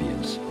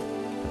Borberadians.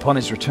 Upon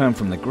his return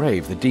from the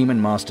grave, the Demon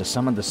Master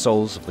summoned the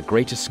souls of the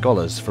greatest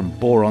scholars from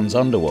Boron's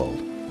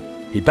underworld.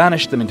 He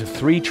banished them into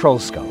 3 troll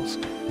skulls,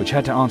 which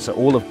had to answer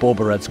all of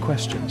Borberad's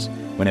questions.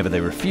 Whenever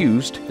they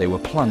refused, they were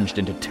plunged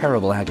into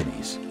terrible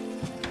agonies.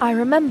 I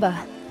remember.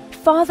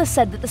 Father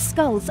said that the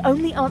skulls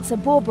only answer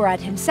Borberad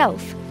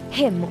himself,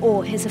 him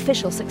or his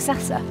official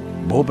successor.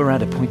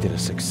 Borberad appointed a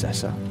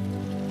successor?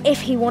 If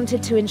he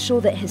wanted to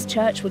ensure that his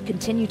church would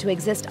continue to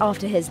exist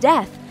after his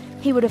death,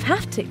 he would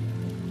have to.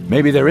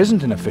 Maybe there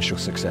isn't an official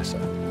successor.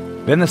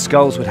 Then the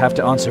skulls would have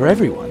to answer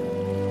everyone.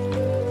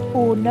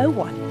 Or no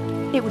one.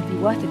 It would be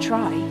worth a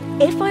try.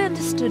 If I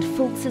understood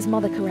Fawkes'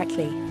 mother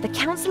correctly, the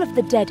Council of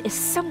the Dead is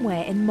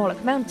somewhere in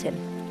Moloch Mountain.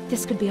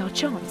 This could be our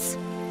chance.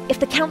 If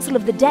the Council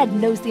of the Dead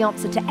knows the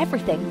answer to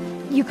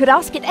everything, you could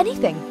ask it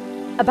anything.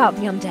 About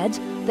the undead,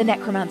 the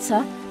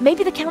necromancer,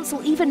 maybe the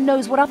Council even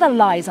knows what other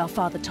lies our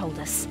father told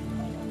us.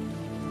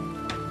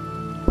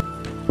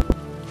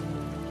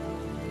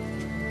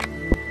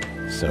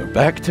 So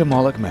back to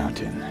Moloch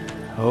Mountain.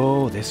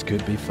 Oh, this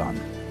could be fun.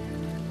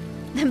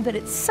 But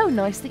it's so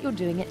nice that you're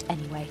doing it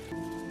anyway.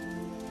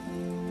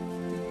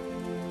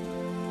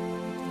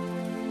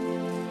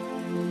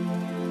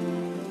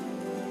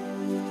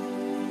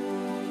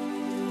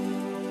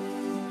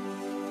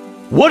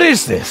 What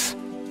is this?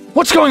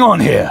 What's going on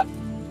here?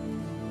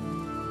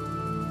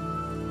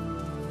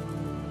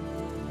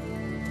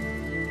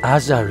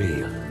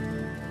 Azariel.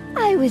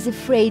 I was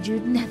afraid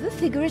you'd never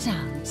figure it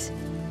out.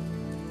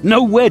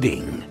 No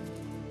wedding.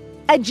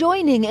 A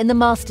joining in the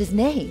Master's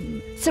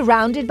name,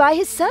 surrounded by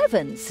his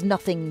servants.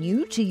 Nothing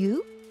new to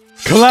you.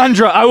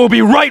 Calandra, I will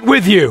be right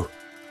with you!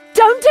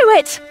 Don't do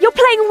it! You're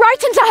playing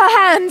right into her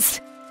hands!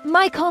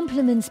 My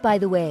compliments, by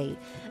the way.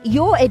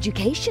 Your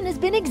education has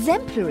been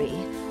exemplary.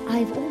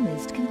 I've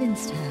almost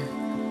convinced her.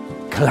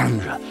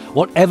 Calandra,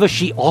 whatever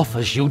she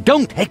offers you,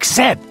 don't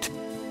accept!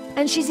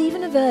 And she's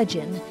even a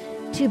virgin.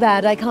 Too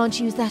bad I can't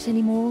use that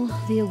anymore.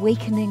 The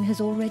awakening has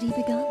already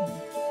begun.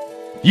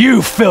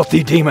 You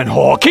filthy demon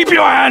whore! Keep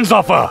your hands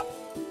off her!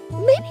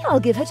 Maybe I'll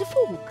give her to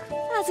Falk,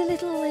 as a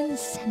little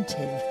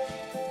incentive.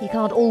 He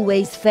can't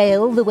always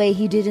fail the way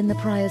he did in the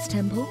Prior's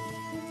Temple.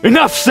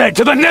 Enough said!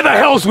 To the nether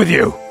hells with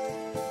you!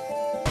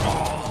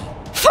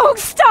 Falk,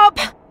 stop!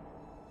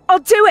 I'll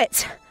do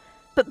it!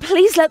 But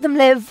please let them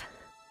live.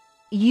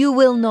 You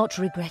will not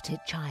regret it,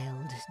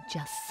 child.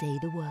 Just say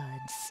the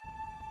words.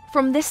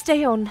 From this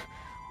day on,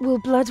 will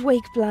blood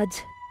wake blood?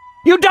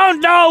 You don't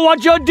know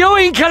what you're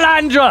doing,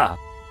 Calandra!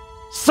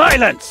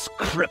 Silence,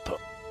 cripple!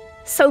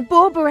 So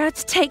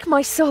Borberad, take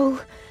my soul.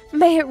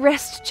 May it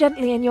rest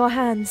gently in your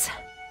hands.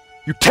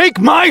 You take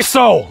my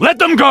soul! Let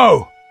them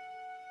go!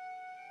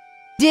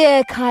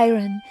 Dear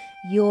Chiron,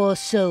 your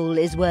soul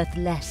is worth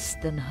less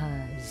than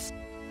hers.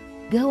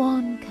 Go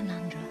on,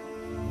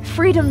 Calandra.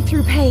 Freedom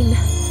through pain,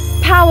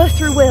 power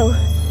through will.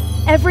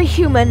 Every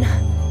human,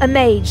 a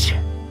mage.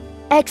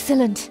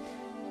 Excellent.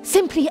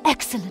 Simply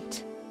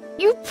excellent.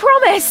 You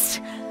promised!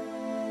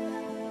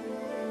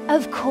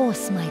 Of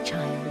course, my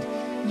child.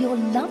 Your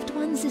loved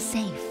ones are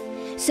safe.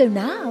 So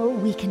now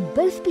we can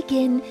both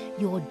begin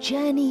your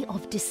journey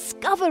of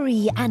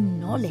discovery and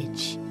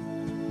knowledge.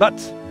 But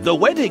the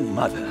wedding,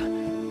 Mother.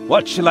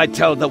 What shall I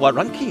tell the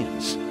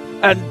Warunkians?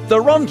 And the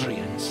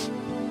Rondrians?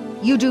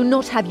 You do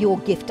not have your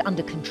gift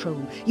under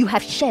control. You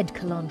have shed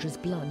Calandra's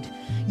blood.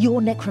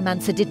 Your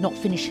necromancer did not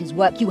finish his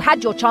work. You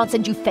had your chance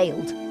and you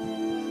failed.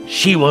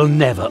 She will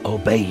never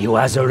obey you,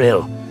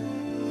 Azariel.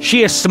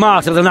 She is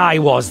smarter than I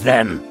was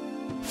then.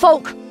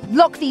 Falk,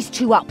 lock these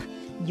two up.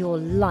 Your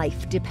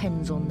life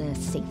depends on their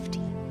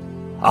safety.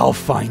 I'll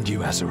find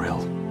you,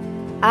 Azariel.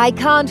 I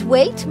can't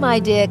wait, my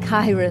dear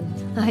Chiron.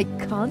 I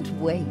can't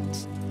wait.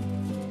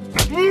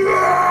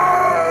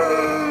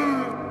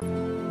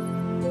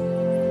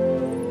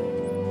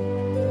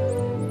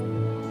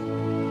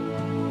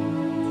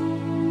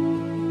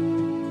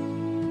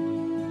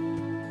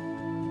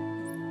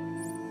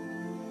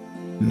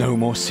 No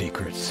more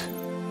secrets.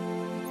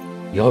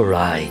 You're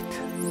right.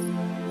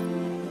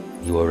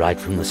 You were right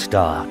from the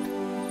start.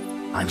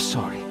 I'm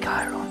sorry,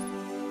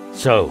 Chiron.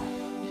 So,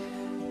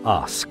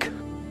 ask.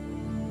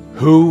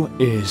 Who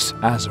is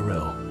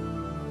Azariel?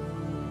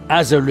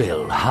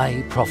 Azariel,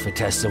 High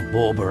Prophetess of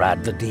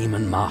Borberad, the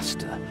Demon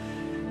Master.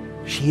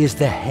 She is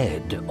the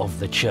head of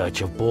the Church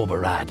of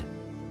Borberad.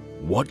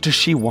 What does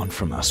she want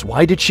from us?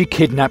 Why did she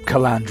kidnap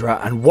Calandra,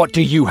 and what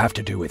do you have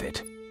to do with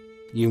it?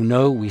 You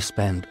know we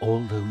spent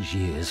all those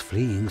years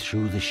fleeing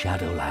through the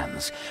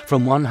Shadowlands,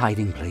 from one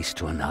hiding place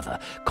to another,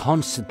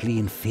 constantly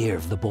in fear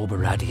of the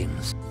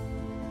Borberadians.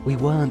 We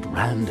weren't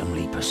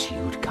randomly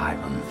pursued,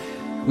 Chiron.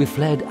 We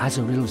fled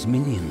Azaril's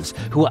minions,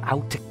 who were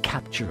out to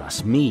capture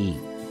us, me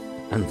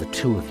and the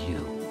two of you.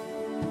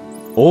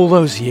 All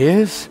those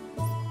years?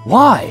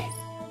 Why?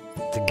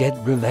 To get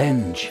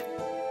revenge.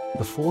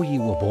 Before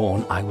you were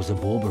born, I was a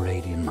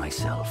Borberadian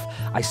myself.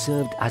 I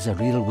served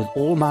Azaril with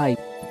all my...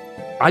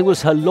 I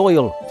was her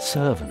loyal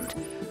servant.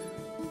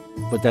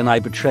 But then I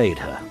betrayed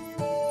her.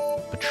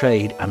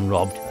 Betrayed and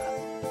robbed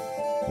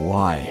her.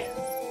 Why?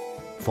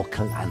 For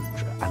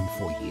Calandra and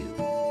for you.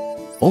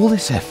 All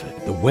this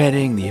effort, the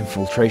wedding, the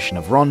infiltration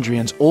of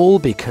Rondrians, all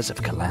because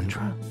of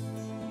Calandra?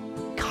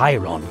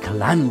 Chiron,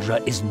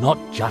 Calandra is not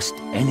just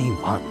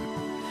anyone.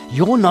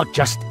 You're not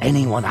just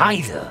anyone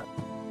either.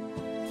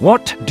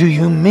 What do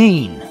you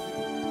mean?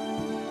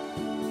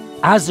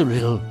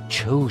 Azaril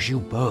chose you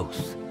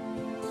both.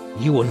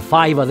 You and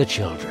 5 other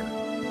children.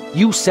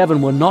 You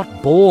 7 were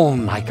not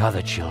born like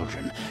other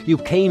children. You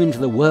came into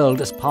the world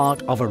as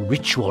part of a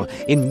ritual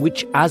in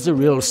which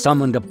Azaril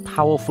summoned a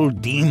powerful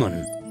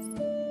demon.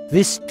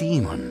 This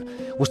demon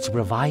was to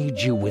provide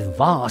you with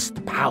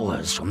vast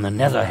powers from the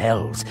Nether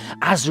Hells.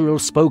 Azaril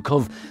spoke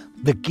of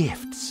the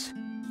gifts.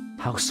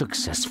 How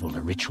successful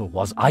the ritual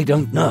was, I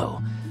don't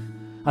know.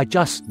 I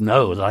just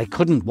know that I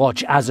couldn't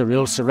watch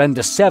Azaril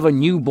surrender 7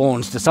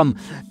 newborns to some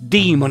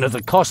demon at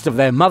the cost of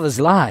their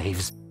mothers'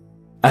 lives.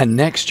 And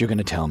next you're going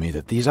to tell me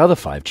that these other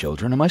 5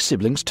 children are my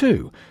siblings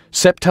too.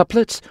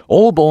 Septuplets,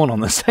 all born on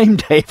the same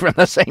day from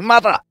the same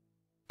mother.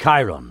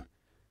 Chiron,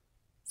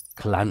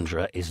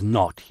 Calandra is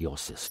not your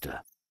sister.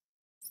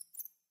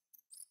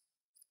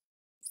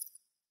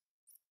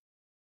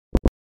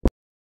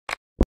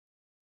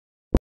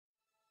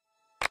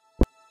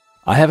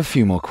 I have a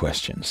few more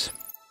questions.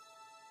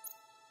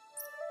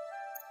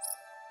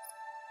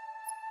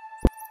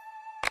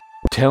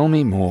 Tell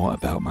me more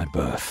about my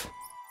birth.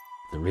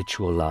 The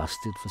ritual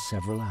lasted for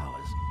several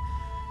hours.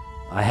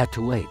 I had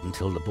to wait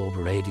until the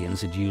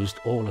Borberadians had used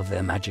all of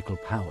their magical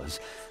powers.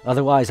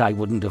 Otherwise, I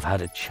wouldn't have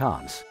had a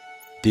chance.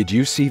 Did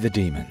you see the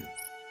demon?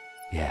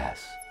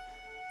 Yes.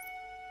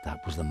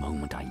 That was the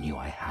moment I knew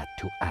I had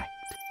to act.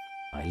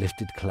 I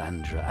lifted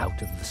Calandra out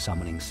of the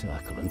summoning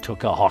circle and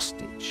took her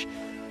hostage.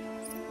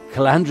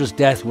 Calandra's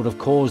death would have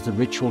caused the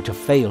ritual to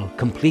fail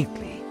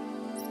completely.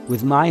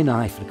 With my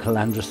knife at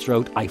Calandra's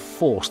throat, I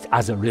forced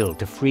Azaril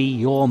to free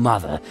your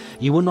mother.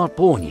 You were not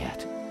born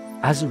yet.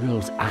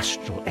 Azaril's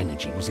astral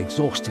energy was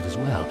exhausted as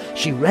well.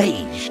 She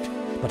raged,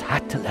 but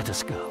had to let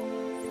us go.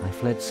 I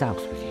fled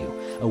south with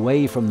you,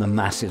 away from the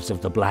massives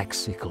of the Black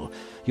Sickle.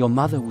 Your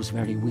mother was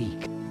very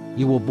weak.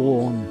 You were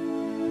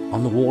born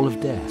on the wall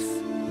of death.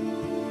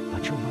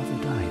 But your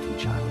mother died in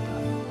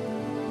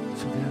childbirth.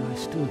 So there I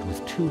stood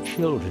with 2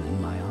 children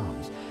in my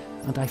arms,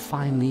 and I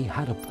finally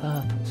had a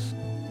purpose.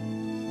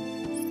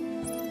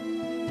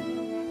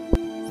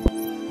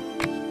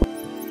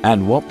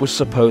 And what was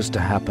supposed to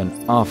happen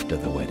after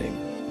the wedding?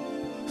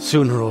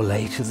 Sooner or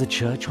later, the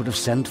church would have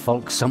sent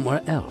Folk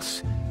somewhere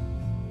else.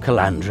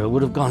 Calandra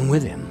would have gone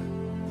with him.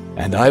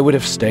 And I would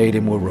have stayed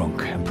in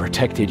Wurrunk and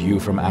protected you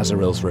from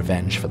Azaril's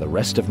revenge for the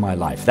rest of my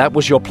life. That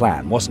was your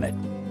plan, wasn't it?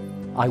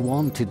 I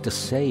wanted to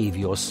save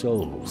your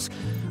souls.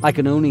 I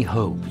can only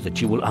hope that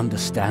you will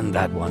understand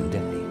that one day.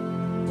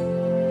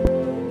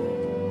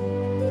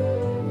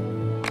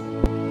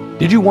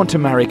 Did you want to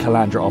marry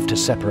Calandra off to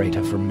separate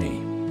her from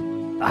me?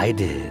 I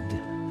did.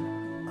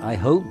 I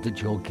hoped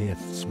that your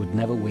gifts would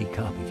never wake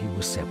up if you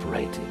were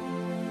separated.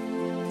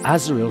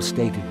 Azaril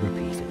stated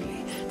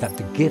repeatedly that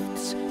the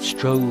gifts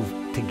strove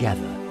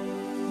together.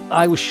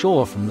 I was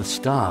sure from the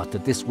start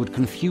that this would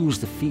confuse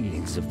the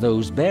feelings of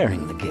those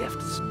bearing the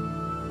gifts.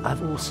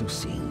 I've also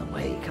seen the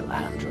way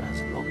Calandra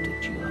has looked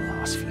at you the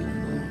last few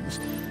moons.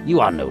 You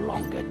are no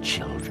longer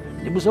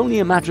children. It was only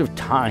a matter of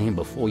time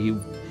before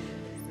you...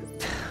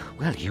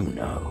 Well, you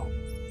know.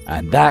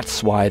 And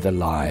that's why the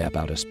lie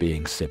about us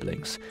being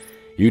siblings.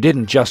 You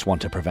didn't just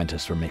want to prevent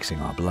us from mixing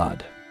our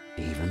blood.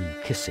 Even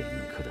kissing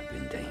could have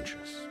been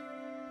dangerous.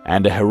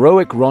 And a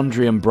heroic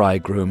Rondrian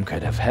bridegroom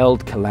could have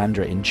held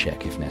Calandra in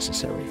check if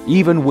necessary,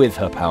 even with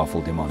her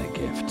powerful demonic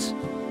gifts.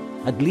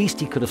 At least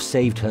he could have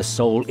saved her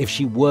soul if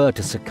she were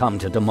to succumb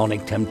to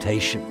demonic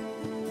temptation.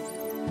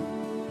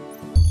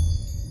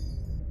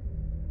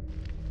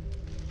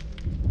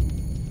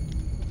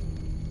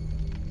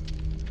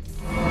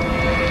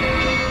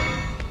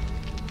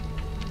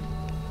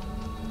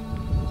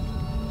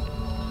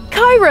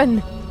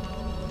 Chiron!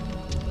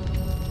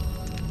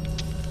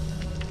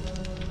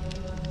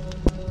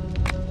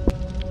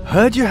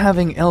 Heard you're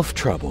having elf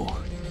trouble.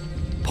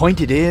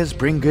 Pointed ears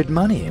bring good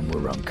money in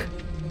Wurrunk.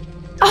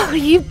 Oh,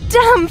 you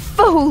damn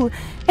fool!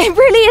 It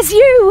really is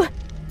you!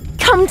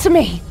 Come to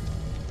me!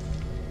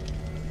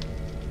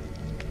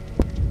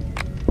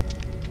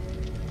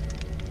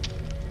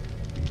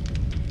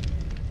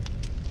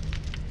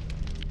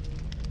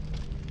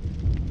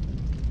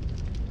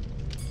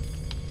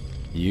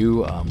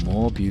 You are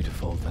more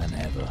beautiful than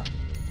ever.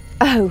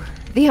 Oh,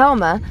 the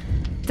armor?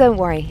 Don't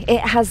worry,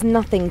 it has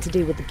nothing to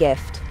do with the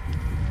gift.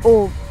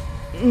 Or,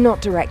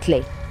 not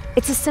directly.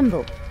 It's a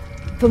symbol.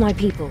 For my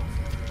people.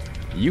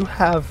 You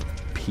have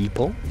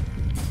people?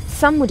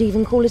 Some would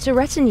even call it a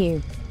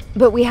retinue.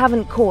 But we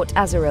haven't caught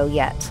Azrael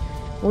yet.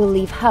 We'll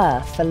leave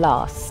her for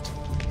last.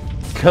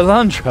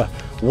 Calandra,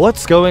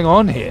 what's going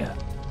on here?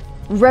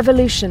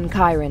 Revolution,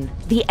 Chiron.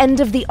 The end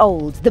of the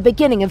old, the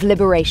beginning of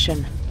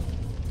liberation.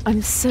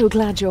 I'm so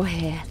glad you're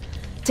here.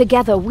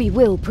 Together we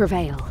will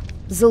prevail.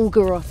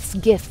 Zul'Goroth's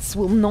gifts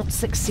will not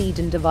succeed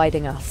in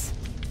dividing us.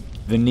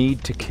 The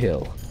need to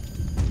kill.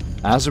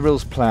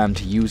 Azrael's plan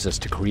to use us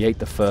to create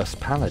the first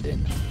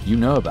paladin. You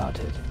know about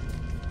it.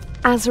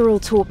 Azrael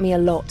taught me a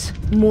lot,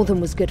 more than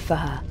was good for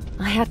her.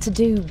 I had to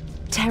do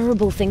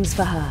terrible things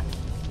for her.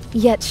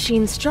 Yet she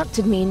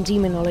instructed me in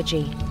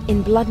demonology,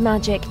 in blood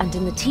magic, and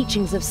in the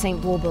teachings of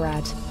Saint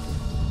Borberad.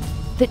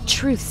 That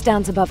truth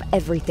stands above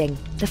everything.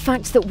 The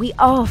fact that we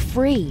are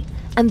free,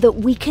 and that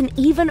we can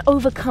even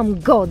overcome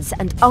gods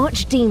and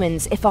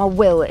archdemons if our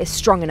will is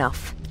strong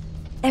enough.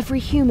 Every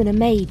human a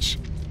mage.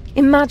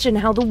 Imagine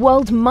how the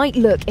world might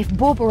look if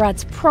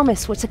Borberad's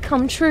promise were to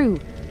come true.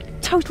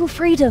 Total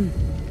freedom.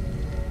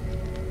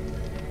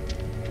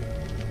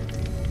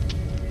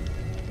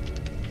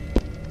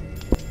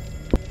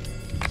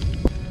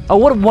 Oh,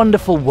 what a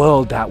wonderful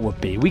world that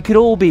would be. We could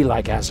all be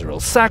like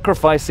Azrael,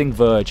 sacrificing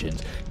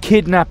virgins,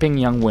 kidnapping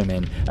young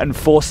women, and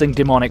forcing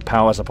demonic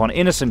powers upon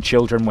innocent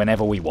children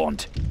whenever we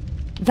want.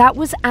 That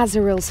was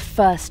Azrael's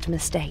first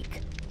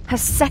mistake. Her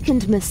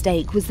second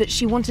mistake was that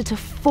she wanted to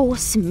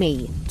force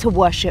me to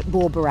worship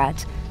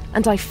Borberad,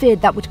 and I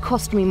feared that would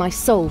cost me my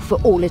soul for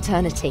all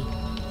eternity.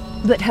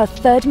 But her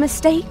third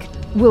mistake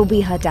will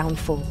be her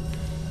downfall.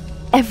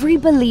 Every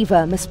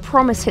believer must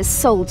promise his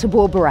soul to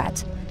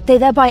Borberad. They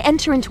thereby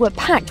enter into a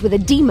pact with a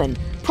demon,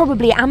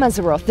 probably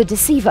Amazaroth the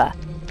Deceiver.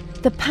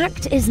 The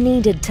pact is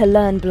needed to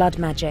learn blood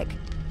magic,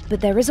 but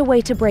there is a way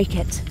to break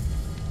it.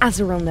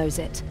 Azrael knows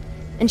it,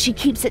 and she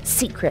keeps it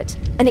secret,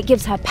 and it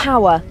gives her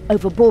power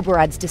over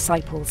Borberad's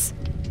disciples.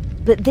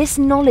 But this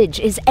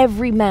knowledge is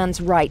every man's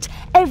right,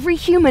 every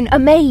human a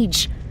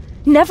mage.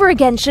 Never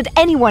again should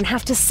anyone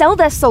have to sell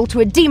their soul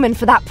to a demon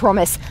for that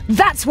promise.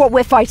 That's what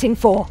we're fighting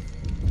for.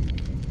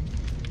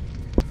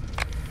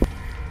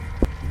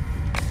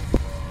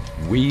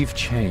 We've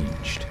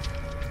changed.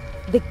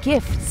 The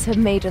gifts have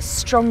made us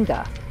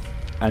stronger.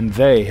 And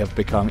they have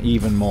become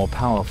even more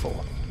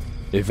powerful.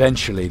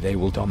 Eventually they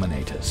will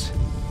dominate us.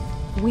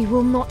 We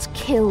will not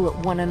kill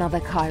one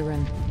another,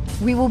 Chiron.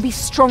 We will be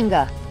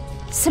stronger,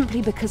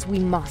 simply because we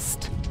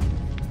must.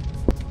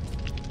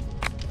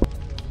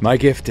 My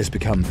gift has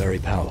become very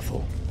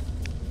powerful.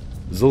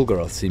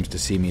 Zul'Goroth seems to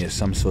see me as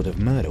some sort of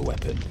murder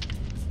weapon.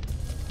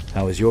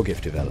 How has your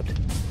gift developed?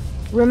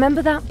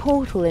 Remember that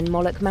portal in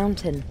Moloch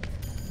Mountain?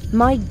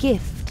 My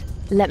gift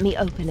let me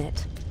open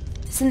it.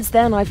 Since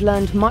then I've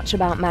learned much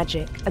about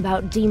magic,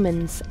 about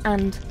demons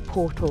and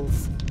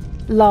portals.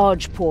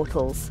 Large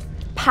portals.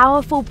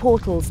 Powerful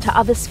portals to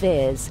other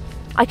spheres.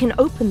 I can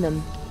open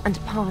them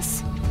and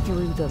pass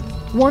through them.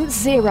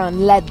 Once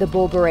Zeran led the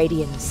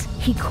Borberadians.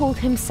 He called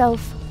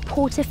himself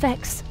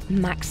Portifex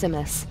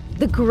Maximus,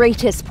 the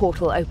greatest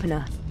portal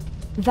opener.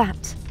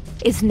 That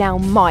is now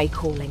my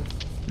calling.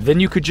 Then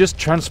you could just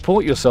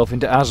transport yourself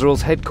into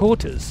Azrael's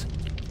headquarters.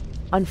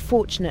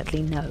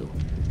 Unfortunately, no.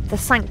 The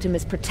Sanctum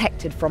is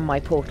protected from my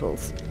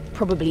portals,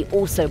 probably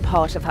also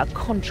part of her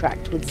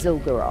contract with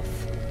Zul'Goroth.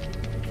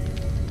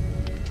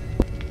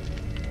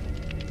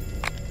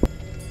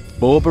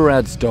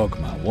 Borberad's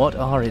dogma, what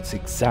are its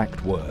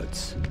exact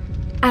words?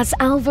 As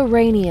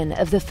Alvaranian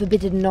of the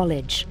Forbidden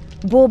Knowledge,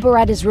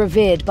 Borberad is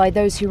revered by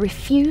those who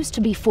refuse to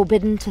be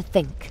forbidden to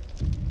think.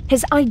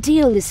 His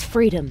ideal is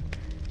freedom,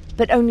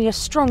 but only a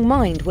strong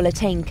mind will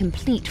attain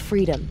complete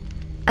freedom.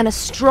 And a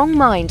strong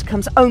mind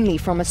comes only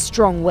from a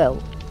strong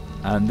will.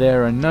 And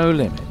there are no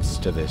limits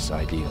to this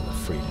ideal of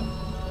freedom.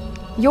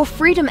 Your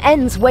freedom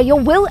ends where your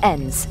will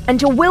ends,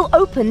 and your will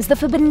opens the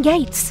forbidden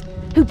gates.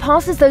 Who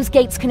passes those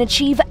gates can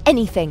achieve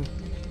anything.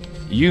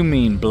 You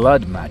mean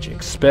blood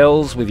magic,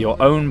 spells with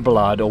your own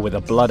blood or with the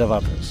blood of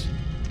others?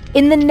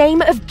 In the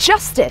name of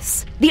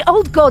justice! The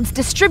old gods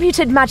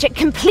distributed magic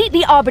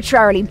completely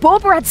arbitrarily.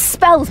 Borberad's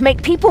spells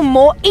make people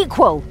more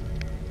equal.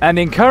 And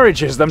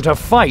encourages them to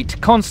fight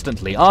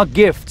constantly. Our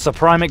gift's a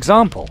prime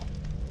example.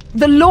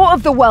 The law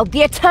of the world,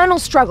 the eternal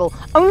struggle.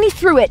 Only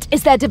through it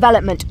is there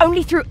development.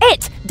 Only through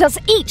it does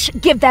each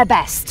give their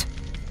best.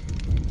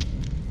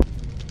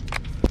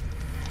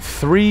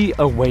 3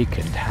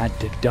 awakened had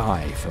to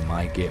die for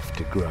my gift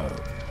to grow.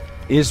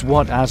 Is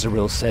what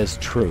Azrael says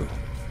true?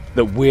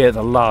 That we're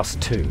the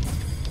last 2?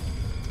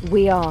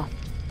 We are.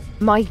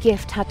 My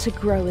gift had to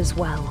grow as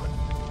well.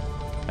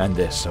 And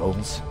their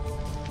souls?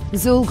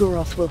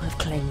 Zul'Goroth will have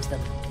claimed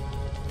them.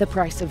 The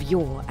price of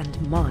your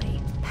and my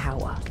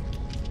power.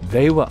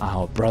 They were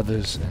our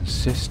brothers and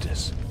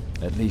sisters.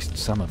 At least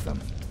some of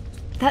them.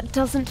 That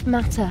doesn't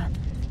matter.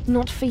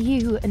 Not for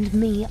you and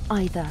me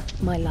either,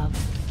 my love.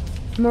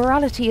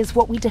 Morality is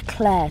what we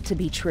declare to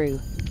be true.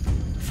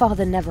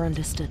 Father never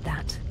understood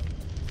that.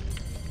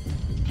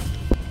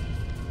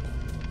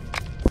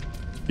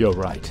 You're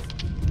right.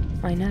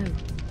 I know.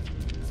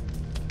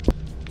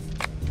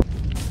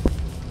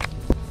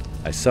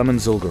 I summoned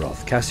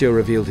Zul'Goroth. Cassio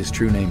revealed his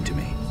true name to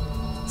me.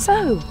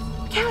 So,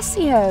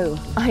 Cassio,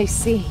 I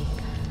see.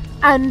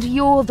 And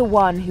you're the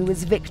one who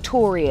was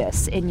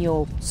victorious in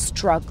your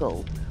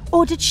struggle.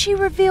 Or did she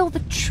reveal the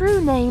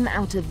true name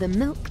out of the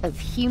milk of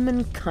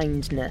human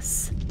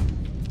kindness?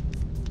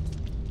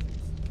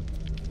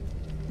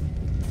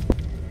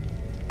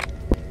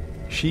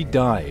 She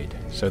died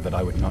so that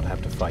I would not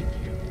have to fight you.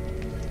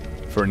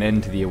 For an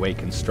end to the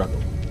awakened struggle.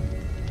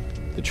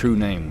 The true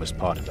name was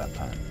part of that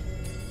plan.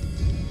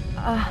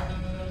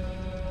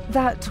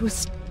 That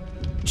was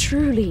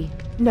truly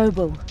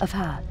noble of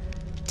her.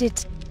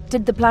 Did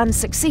the plan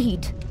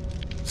succeed?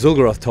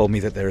 Zul'Goroth told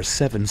me that there are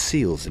 7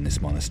 seals in this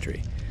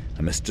monastery.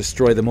 I must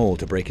destroy them all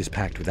to break his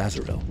pact with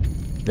Azrael.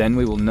 Then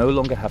we will no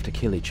longer have to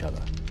kill each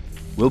other.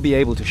 We'll be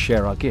able to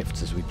share our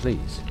gifts as we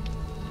please.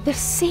 The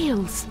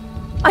seals!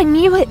 I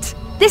knew it!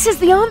 This is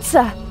the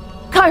answer!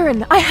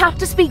 Chiron, I have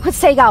to speak with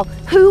Segal.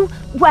 Who,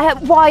 where,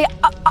 why...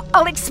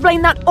 I'll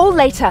explain that all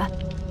later.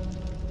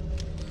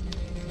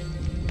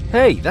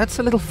 Hey, that's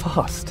a little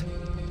fast.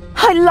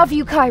 I love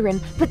you, Chiron,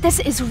 but this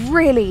is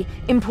really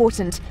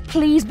important.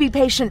 Please be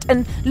patient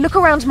and look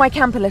around my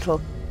camp a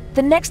little.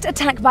 The next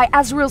attack by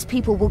Azrael's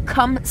people will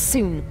come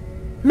soon.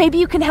 Maybe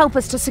you can help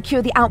us to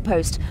secure the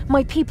outpost.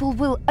 My people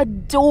will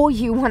adore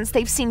you once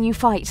they've seen you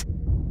fight.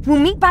 We'll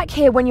meet back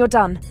here when you're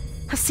done.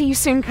 I'll see you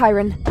soon,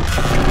 Chiron.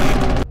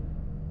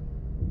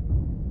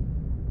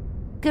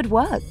 Good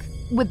work.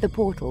 With the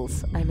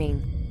portals, I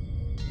mean.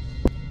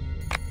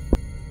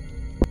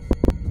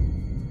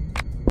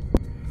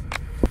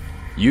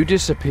 You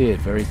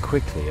disappeared very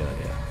quickly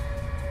earlier.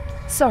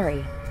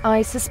 Sorry,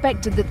 I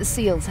suspected that the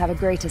seals have a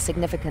greater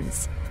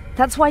significance.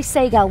 That's why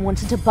Segal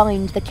wanted to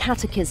bind the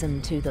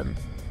catechism to them.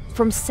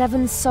 From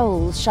 7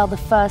 souls shall the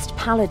first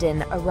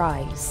paladin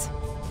arise.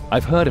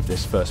 I've heard of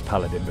this first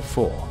paladin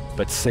before,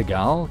 but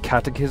Segal?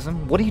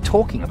 Catechism? What are you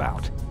talking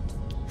about?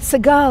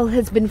 Segal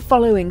has been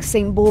following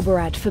St.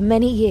 Borberad for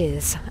many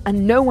years,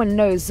 and no one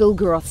knows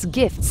Zul'Goroth's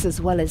gifts as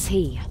well as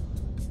he.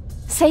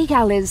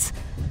 Segal is...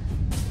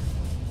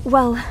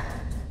 well...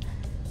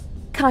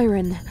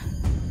 Chiron.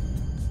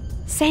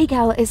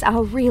 Segal is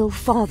our real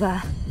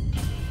father.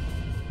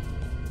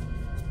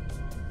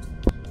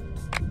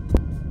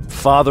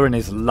 Father and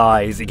his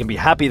lies. He can be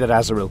happy that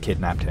Azrael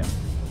kidnapped him.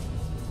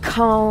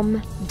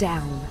 Calm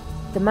down.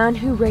 The man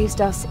who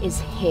raised us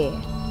is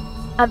here.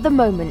 At the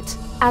moment,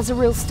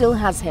 Azrael still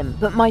has him,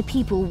 but my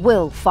people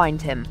will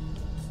find him.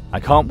 I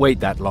can't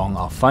wait that long.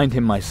 I'll find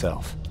him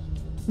myself.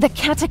 The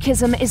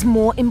catechism is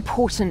more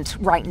important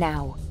right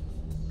now.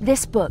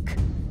 This book,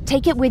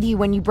 take it with you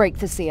when you break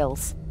the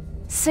seals.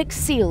 6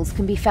 seals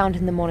can be found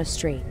in the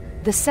monastery.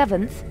 The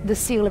 7th, the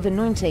Seal of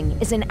Anointing,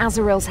 is in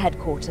Azrael's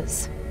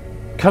headquarters.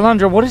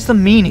 Calandra, what is the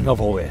meaning of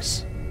all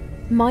this?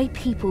 My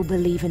people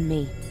believe in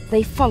me.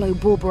 They follow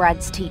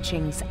Borberad's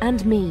teachings,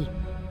 and me.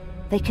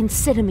 They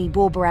consider me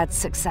Borberad's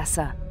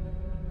successor.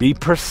 Be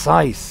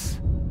precise.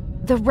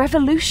 The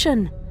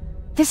revolution.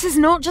 This is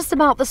not just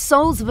about the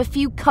souls of a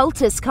few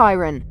cultists,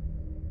 Chiron.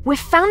 We're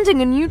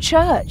founding a new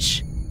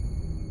church.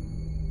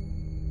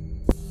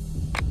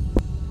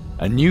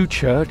 A new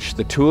church,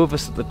 the 2 of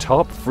us at the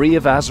top, free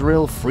of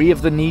Azrael, free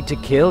of the need to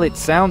kill. It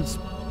sounds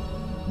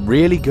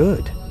really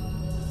good.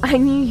 I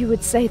knew you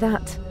would say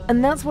that,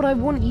 and that's what I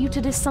want you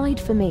to decide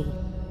for me.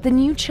 The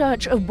new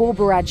church of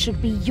Borberad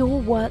should be your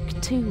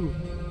work too.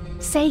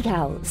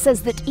 Segal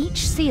says that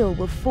each seal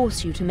will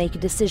force you to make a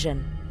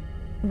decision.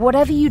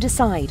 Whatever you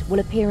decide will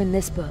appear in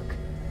this book.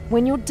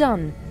 When you're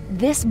done,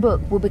 this book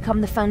will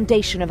become the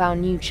foundation of our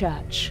new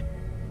church.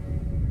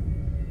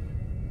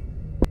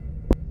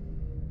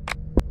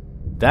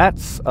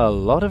 That's a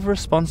lot of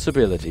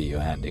responsibility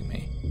you're handing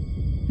me.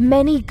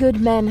 Many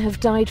good men have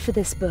died for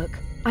this book.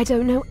 I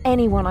don't know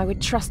anyone I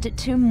would trust it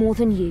to more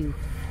than you.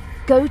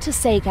 Go to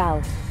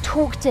Segal,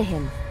 talk to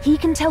him. He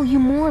can tell you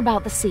more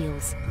about the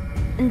seals.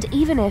 And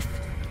even if,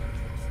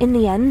 in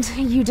the end,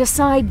 you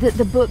decide that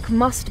the book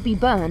must be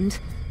burned,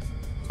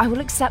 I will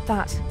accept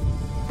that.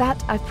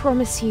 That I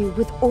promise you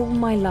with all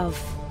my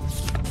love.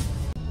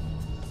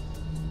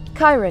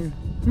 Chiron,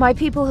 my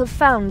people have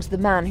found the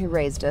man who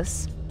raised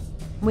us.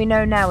 We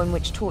know now in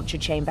which torture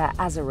chamber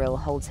Azrael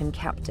holds him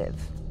captive.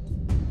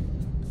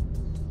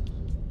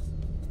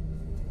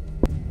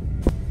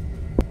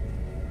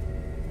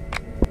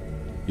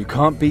 You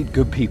can't beat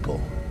good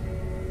people.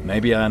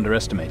 Maybe I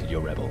underestimated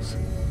your rebels.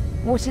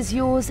 What is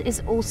yours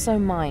is also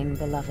mine,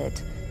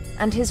 beloved,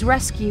 and his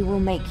rescue will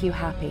make you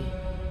happy.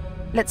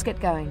 Let's get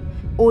going.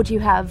 Or do you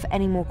have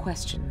any more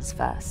questions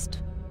first?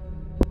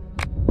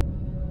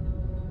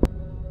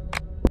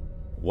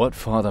 What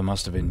father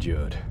must have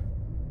endured?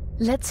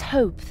 Let's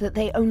hope that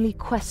they only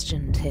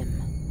questioned him.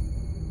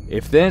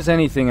 If there's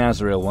anything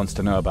Azrael wants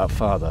to know about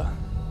father,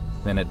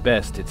 then at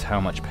best it's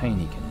how much pain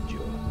he can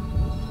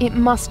endure. It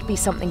must be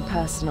something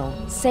personal.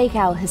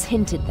 Segal has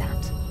hinted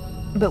that.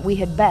 But we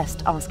had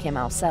best ask him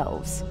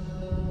ourselves.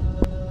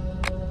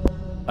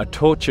 A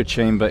torture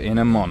chamber in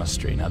a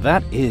monastery. Now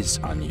that is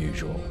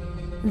unusual.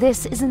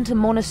 This isn't a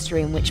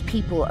monastery in which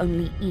people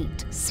only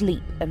eat,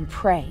 sleep, and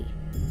pray.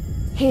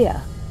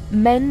 Here,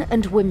 men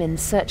and women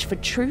search for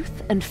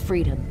truth and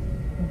freedom.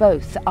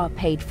 Both are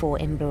paid for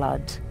in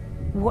blood.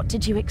 What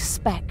did you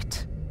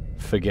expect?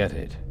 Forget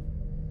it.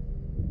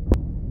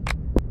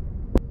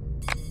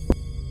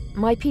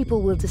 My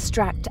people will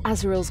distract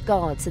Azrael's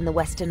guards in the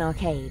Western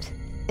Arcade.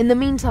 In the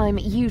meantime,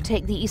 you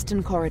take the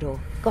Eastern Corridor.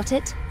 Got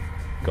it?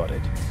 Got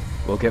it.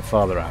 We'll get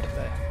Father out of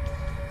there.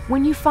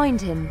 When you find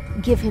him,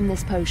 give him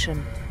this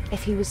potion.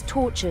 If he was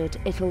tortured,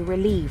 it'll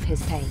relieve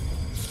his pain.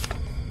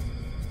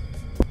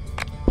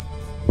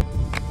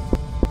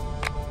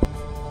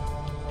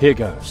 Here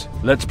goes.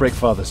 Let's break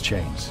Father's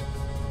chains.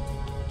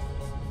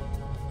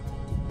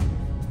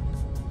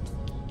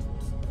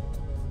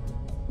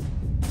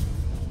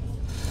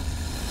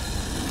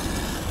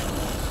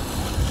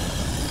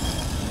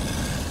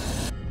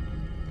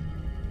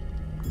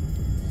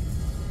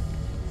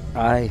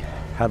 I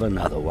have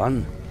another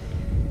one.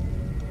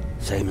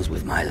 Same as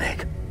with my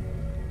leg.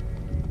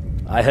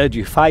 I heard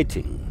you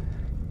fighting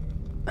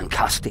and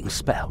casting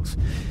spells.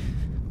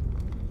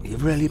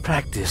 You've really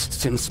practiced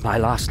since my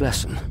last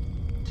lesson.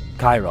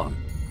 Chiron,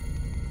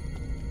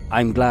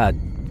 I'm glad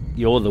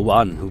you're the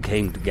one who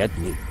came to get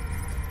me.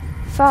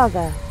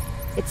 Father,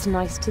 it's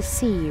nice to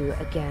see you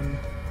again.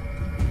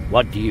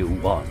 What do you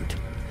want?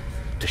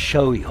 To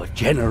show your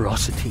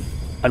generosity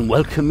and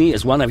welcome me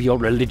as one of your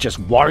religious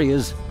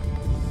warriors?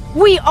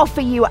 We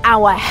offer you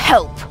our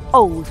help,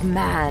 old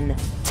man.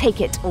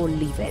 Take it or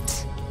leave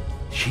it.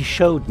 She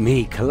showed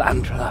me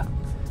Calandra.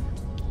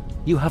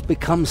 You have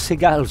become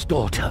Sigal's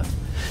daughter.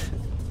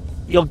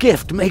 Your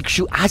gift makes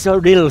you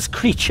Azrael's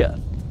creature,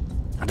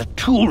 and a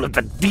tool of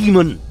the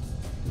demon.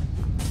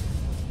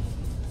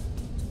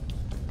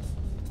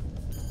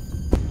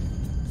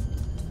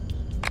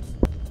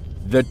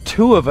 The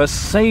two of us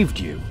saved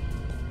you.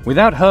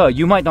 Without her,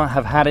 you might not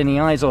have had any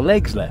eyes or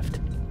legs left.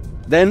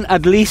 Then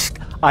at least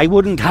I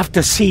wouldn't have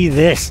to see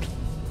this.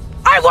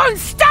 I won't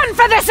stand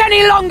for this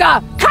any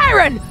longer!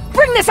 Chiron,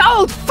 bring this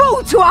old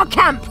fool to our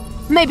camp!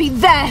 Maybe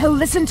there he'll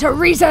listen to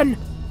reason!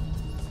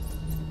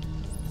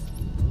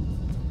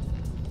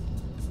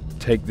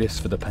 Take this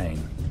for the pain.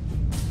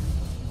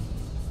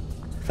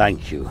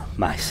 Thank you,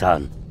 my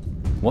son.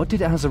 What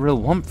did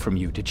Azrael want from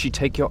you? Did she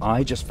take your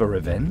eye just for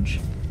revenge?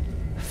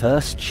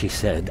 First she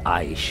said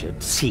I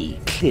should see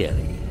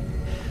clearly.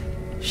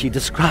 She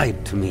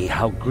described to me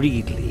how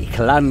greedily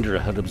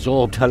Calandra had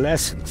absorbed her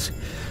lessons,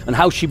 and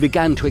how she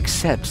began to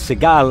accept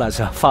Sigal as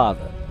her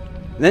father.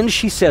 Then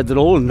she said that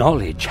all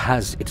knowledge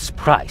has its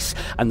price,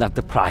 and that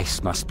the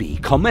price must be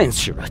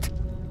commensurate.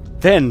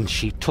 Then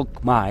she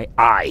took my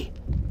eye.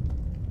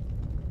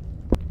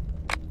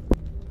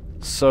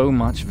 So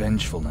much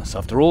vengefulness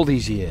after all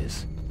these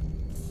years.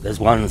 There's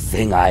one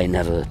thing I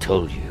never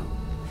told you.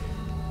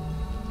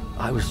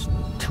 I was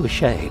too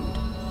ashamed.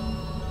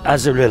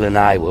 Azrael and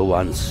I were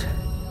once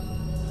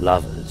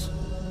lovers.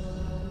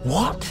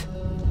 What?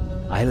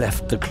 I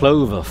left the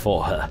clover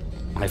for her,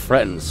 my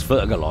friends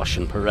Fergalosh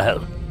and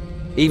Perel.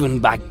 Even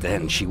back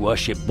then she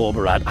worshipped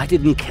Borberad. I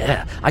didn't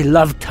care. I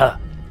loved her.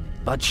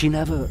 But she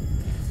never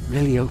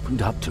really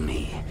opened up to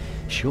me.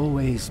 She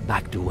always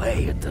backed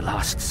away at the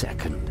last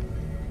second.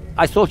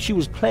 I thought she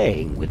was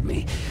playing with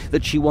me,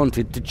 that she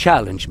wanted to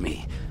challenge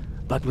me.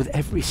 But with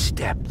every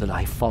step that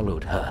I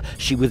followed her,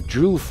 she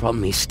withdrew from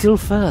me still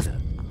further.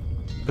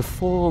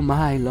 Before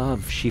my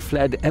love, she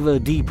fled ever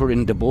deeper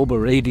into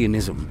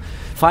Borberadianism.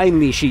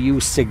 Finally, she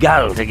used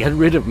Sigal to get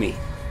rid of me.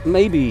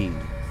 Maybe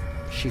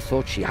she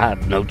thought she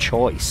had no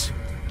choice.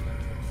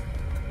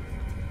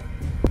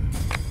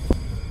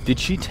 Did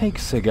she take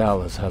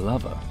Sigal as her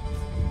lover?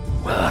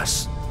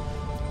 Worse.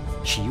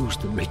 She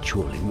used the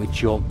ritual in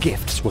which your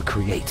gifts were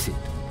created.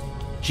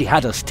 She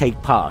had us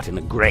take part in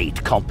a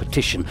great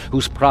competition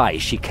whose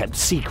prize she kept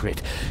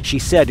secret. She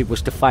said it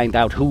was to find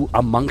out who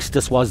amongst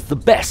us was the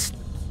best.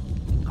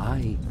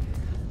 I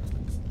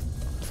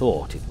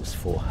thought it was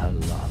for her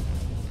love.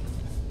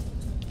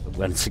 But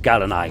when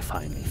Sigal and I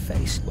finally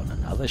faced one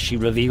another, she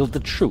revealed the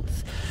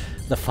truth.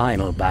 The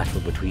final battle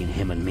between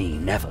him and me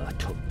never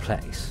took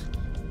place.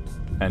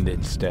 And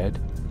instead?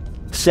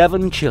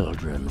 7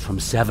 children from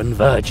 7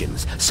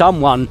 virgins.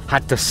 Someone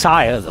had to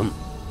sire them.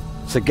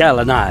 Sigal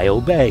and I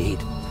obeyed.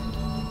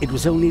 It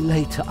was only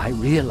later I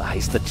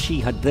realized that she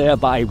had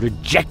thereby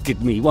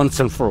rejected me once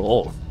and for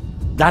all.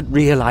 That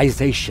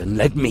realization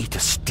led me to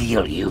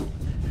steal you.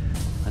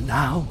 And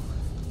now,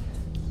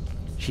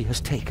 she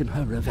has taken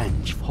her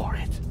revenge for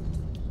it.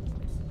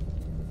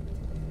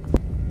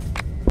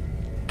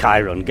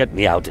 Chiron, get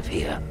me out of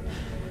here.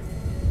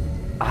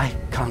 I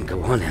can't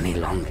go on any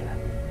longer.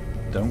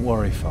 Don't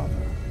worry, Father.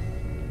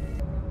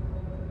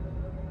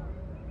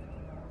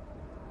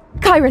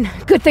 Chiron,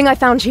 good thing I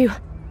found you.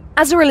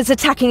 Azrael is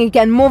attacking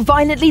again, more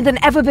violently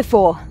than ever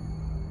before.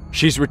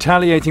 She's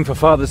retaliating for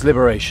Father's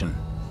liberation.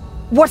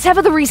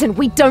 Whatever the reason,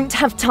 we don't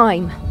have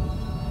time.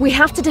 We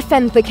have to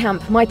defend the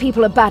camp. My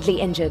people are badly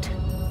injured.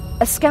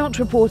 A scout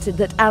reported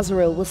that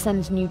Azrael will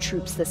send new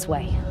troops this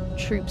way.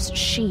 Troops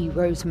she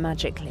rose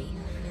magically.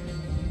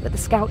 but the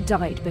scout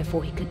died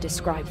before he could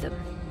describe them.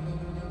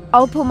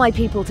 I'll pull my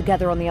people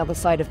together on the other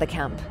side of the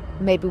camp.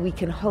 Maybe we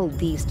can hold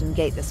the eastern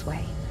gate this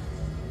way.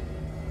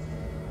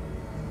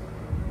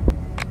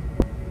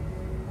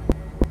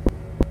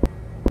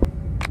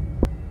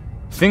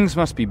 Things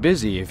must be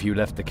busy if you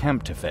left the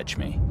camp to fetch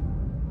me.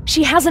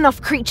 She has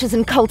enough creatures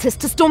and cultists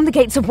to storm the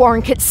gates of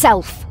Warwick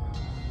itself.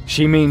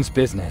 She means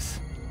business.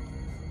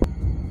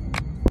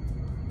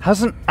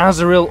 Hasn't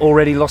Azrael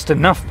already lost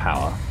enough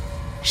power?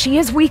 She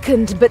is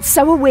weakened, but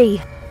so are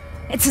we.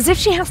 It's as if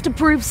she has to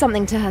prove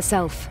something to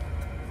herself.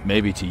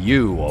 Maybe to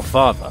you or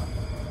father.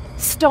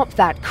 Stop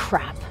that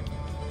crap.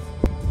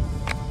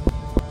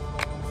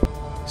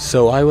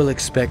 So I will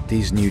expect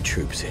these new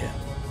troops here.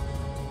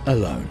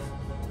 Alone.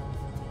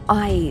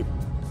 I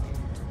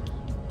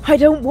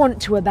don't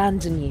want to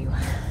abandon you,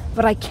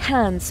 but I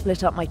can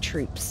split up my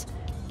troops.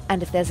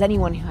 And if there's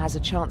anyone who has a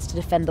chance to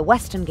defend the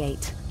Western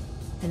Gate,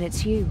 then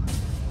it's you.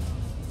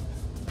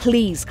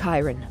 Please,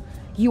 Chiron.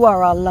 You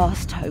are our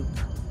last hope.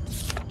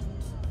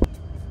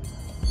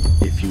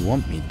 If you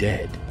want me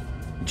dead,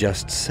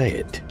 just say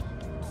it.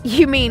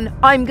 You mean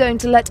I'm going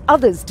to let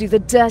others do the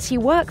dirty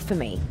work for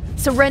me?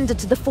 Surrender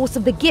to the force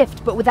of the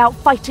gift, but without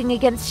fighting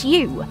against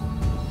you?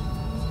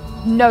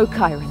 No,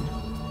 Chiron.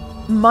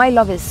 My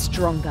love is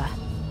stronger.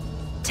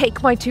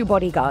 Take my 2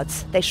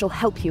 bodyguards. They shall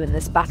help you in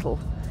this battle.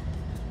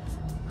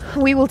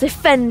 We will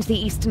defend the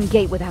Eastern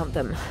Gate without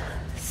them.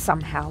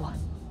 Somehow.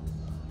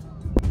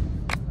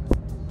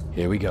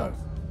 Here we go.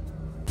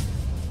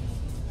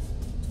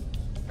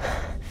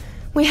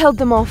 We held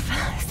them off.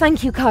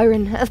 Thank you,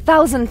 Chiron.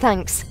 1,000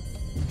 thanks.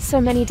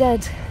 So many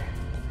dead.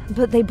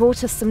 But they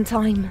bought us some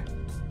time.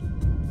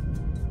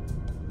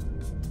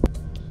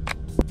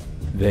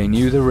 They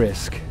knew the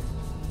risk,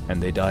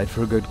 and they died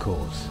for a good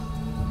cause.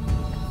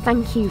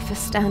 Thank you for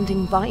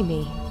standing by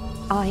me.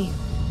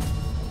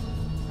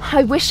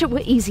 I wish it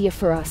were easier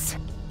for us.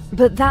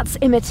 But that's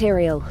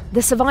immaterial.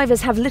 The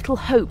survivors have little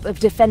hope of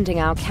defending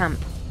our camp.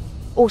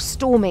 Or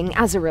storming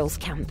Azrael's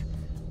camp.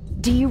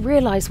 Do you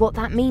realize what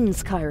that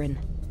means, Chiron?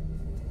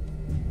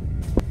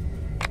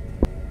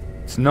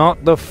 It's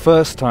not the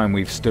first time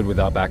we've stood with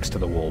our backs to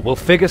the wall. We'll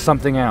figure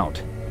something out.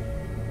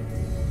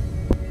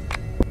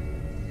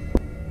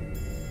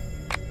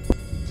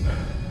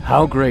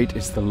 How great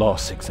is the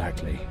loss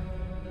exactly?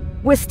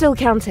 We're still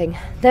counting.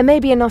 There may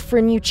be enough for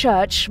a new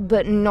church,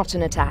 but not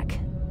an attack.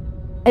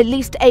 At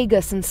least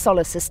Aegis and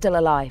Solus are still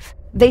alive.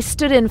 They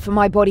stood in for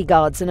my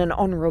bodyguards in an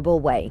honorable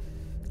way.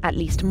 At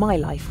least my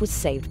life was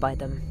saved by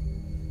them.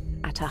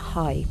 At a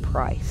high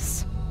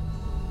price.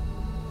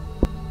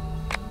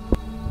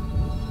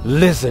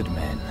 Lizard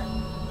men.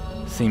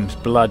 Seems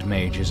blood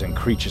mages and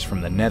creatures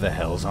from the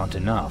Netherhells aren't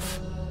enough.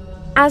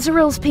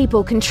 Azrael's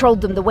people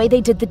controlled them the way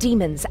they did the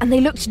demons, and they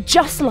looked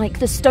just like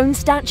the stone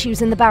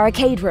statues in the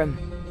barricade room.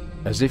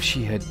 As if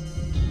she had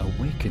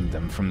awakened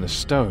them from the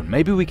stone.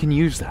 Maybe we can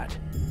use that.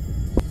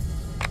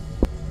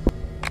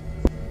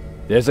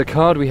 There's a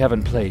card we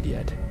haven't played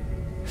yet.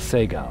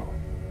 Segal.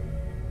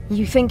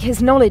 You think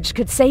his knowledge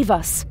could save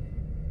us?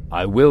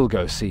 I will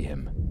go see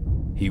him.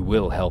 He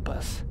will help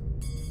us.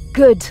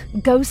 Good.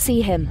 Go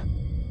see him.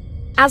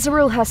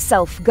 Azrael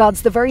herself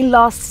guards the very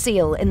last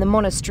seal in the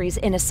monastery's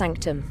inner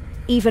sanctum.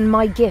 Even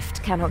my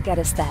gift cannot get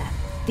us there.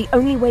 The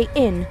only way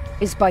in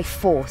is by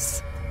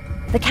force.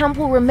 The camp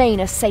will remain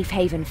a safe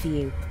haven for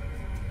you.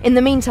 In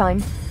the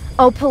meantime,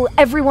 I'll pull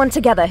everyone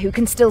together who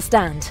can still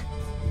stand.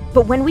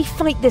 But when we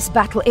fight this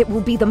battle, it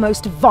will be the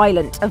most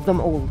violent of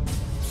them all.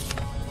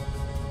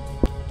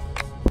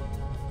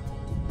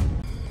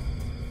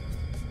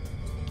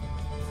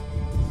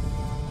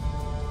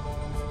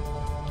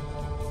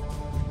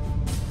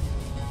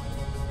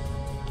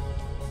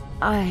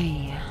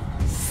 I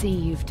see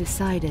you've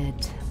decided.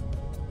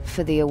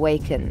 For the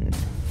awakened,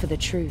 for the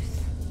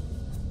truth,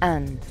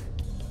 and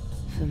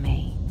for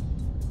me.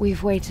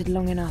 We've waited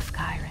long enough,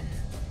 Chiron.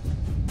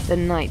 The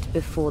night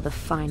before the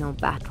final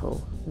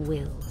battle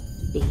will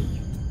be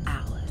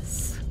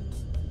ours.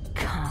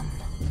 Come.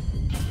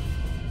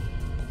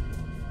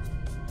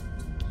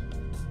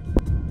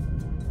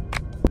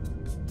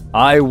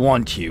 I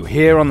want you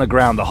here on the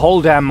ground. The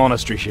whole damn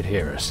monastery should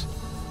hear us.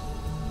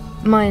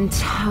 My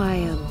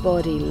entire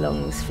body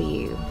longs for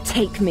you.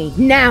 Take me,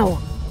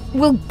 now!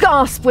 We'll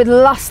gasp with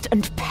lust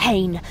and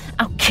pain.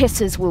 Our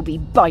kisses will be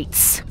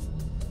bites.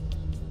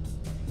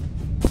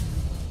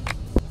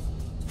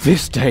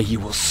 This day you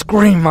will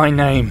scream my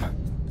name.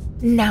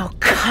 Now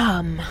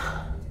come.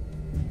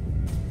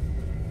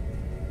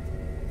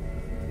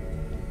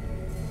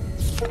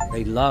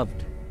 They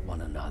loved one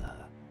another.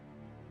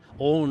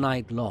 All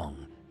night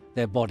long,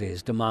 their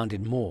bodies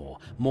demanded more,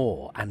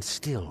 and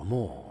still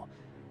more.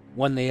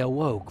 When they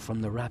awoke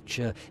from the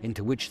rapture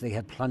into which they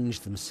had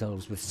plunged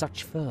themselves with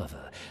such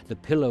fervor, the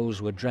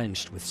pillows were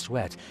drenched with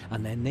sweat,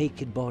 and their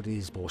naked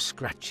bodies bore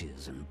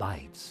scratches and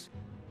bites.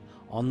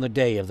 On the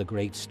day of the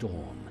great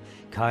storm,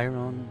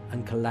 Chiron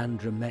and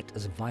Calandra met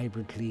as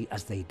vibrantly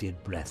as they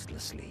did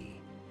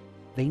breathlessly.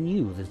 They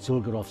knew that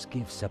Zulgarov's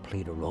gifts had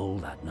played a role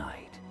that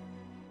night.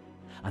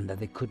 and that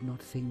they could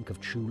not think of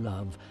true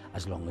love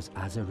as long as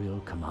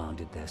Azrael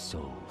commanded their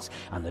souls,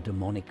 and the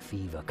demonic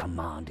fever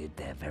commanded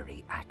their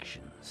very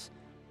actions.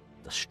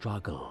 The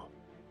struggle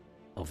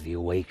of the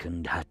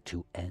awakened had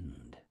to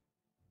end.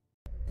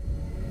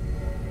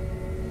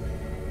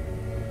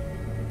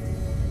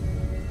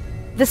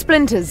 The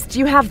splinters, do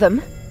you have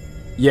them?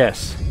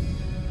 Yes.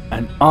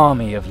 An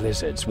army of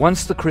lizards.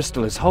 Once the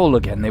crystal is whole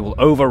again, they will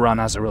overrun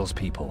Azrael's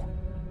people.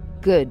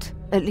 Good.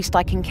 At least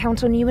I can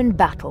count on you in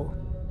battle.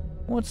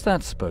 What's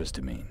that supposed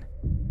to mean?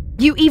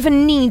 You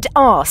even need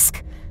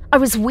ask. I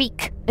was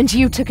weak, and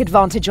you took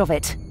advantage of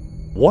it.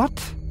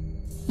 What?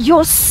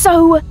 You're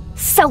so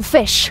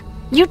selfish.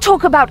 You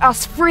talk about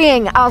us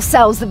freeing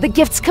ourselves of the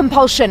gift's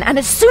compulsion, and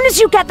as soon as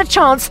you get the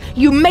chance,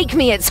 you make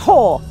me its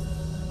whore.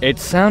 It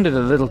sounded a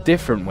little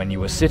different when you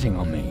were sitting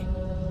on me.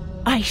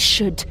 I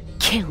should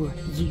kill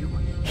you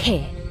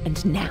here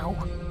and now.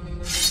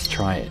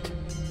 Try it.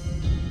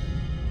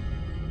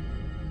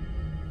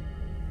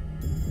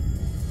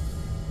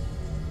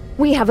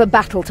 We have a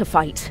battle to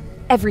fight.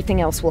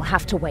 Everything else will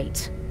have to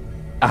wait.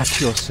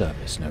 At your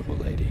service, noble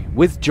lady.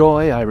 With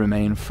joy, I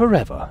remain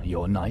forever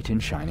your knight in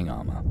shining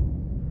armor.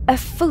 A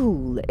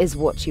fool is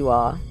what you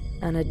are,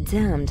 and a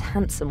damned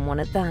handsome one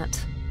at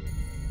that.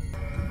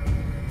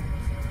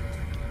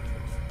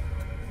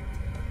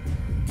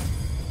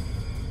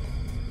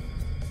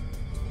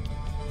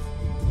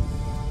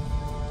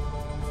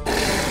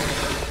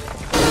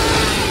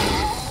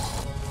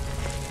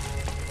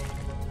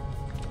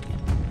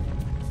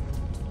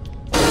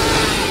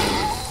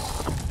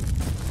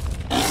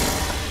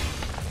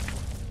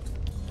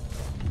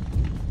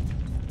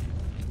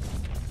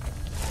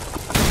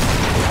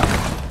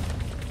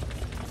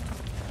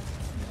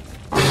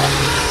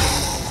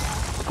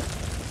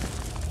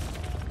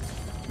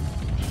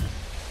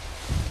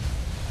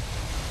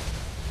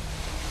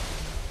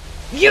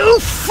 You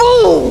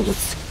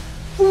fools!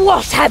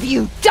 What have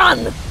you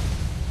done?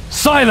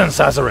 Silence,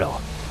 Azrael!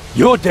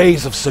 Your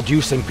days of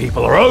seducing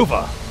people are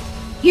over!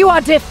 You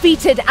are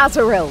defeated,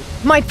 Azrael.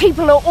 My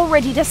people are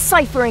already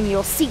deciphering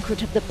your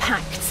secret of the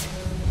pact,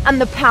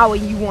 and the power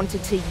you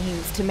wanted to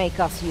use to make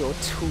us your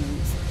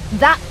tools.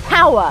 That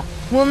power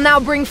will now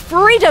bring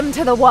freedom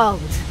to the world.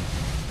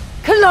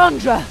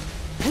 Calandra,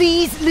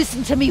 please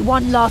listen to me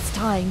one last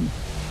time.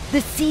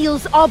 The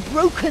seals are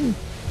broken.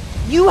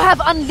 You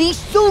have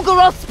unleashed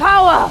Zul'Goroth's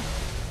power!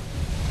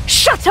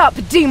 Shut up,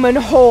 demon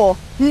whore!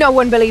 No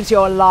one believes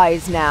your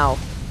lies now.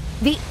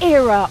 The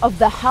era of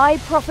the High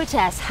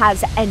Prophetess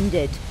has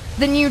ended.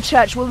 The new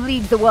church will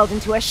lead the world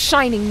into a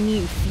shining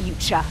new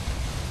future.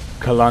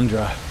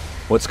 Calandra,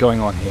 what's going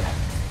on here?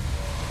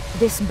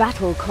 This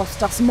battle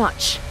cost us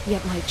much,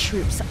 yet my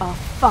troops are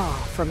far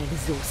from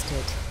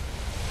exhausted.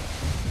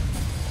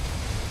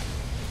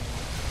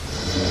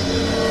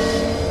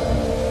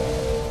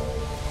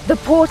 The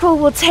portal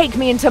will take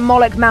me into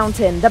Moloch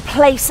Mountain, the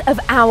place of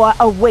our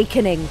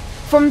awakening.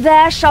 From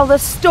there shall the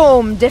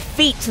storm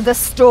defeat the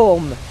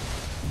storm.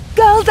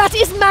 Girl, that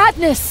is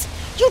madness!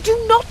 You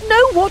do not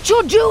know what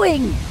you're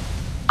doing!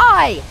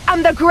 I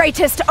am the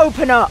greatest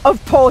opener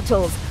of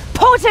portals,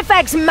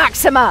 Portifex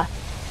Maxima!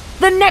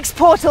 The next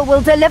portal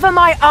will deliver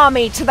my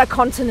army to the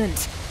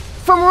continent.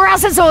 From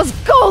Razazor's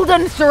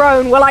golden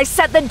throne will I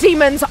set the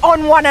demons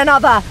on one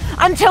another,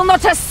 until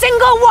not a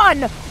single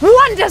one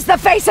wanders the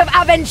face of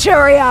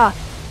Aventuria!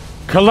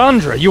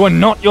 Calandra, you are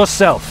not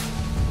yourself!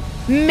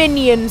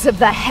 Minions of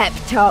the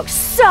Heptarch,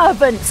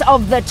 servants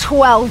of the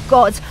 12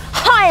 gods,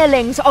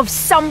 hirelings of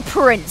some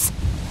prince.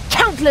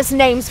 Countless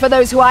names for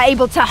those who are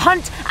able to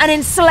hunt and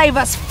enslave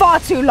us far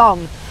too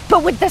long.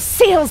 But with the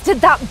seals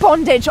did that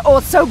bondage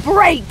also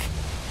break.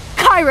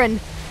 Chiron,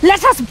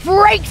 let us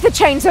break the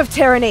chains of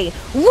tyranny.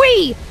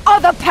 We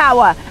are the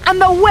power and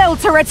the will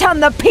to return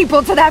the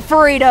people to their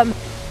freedom.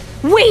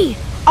 We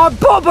are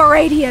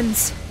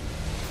Borboradians.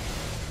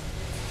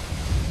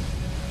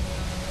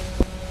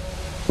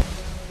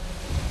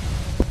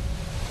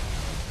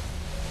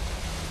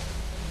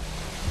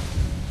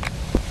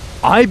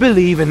 I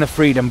believe in the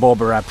freedom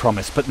Borborad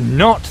promised, but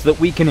not that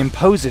we can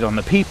impose it on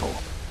the people.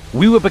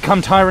 We will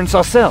become tyrants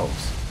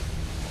ourselves.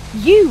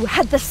 You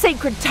had the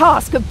sacred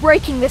task of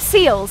breaking the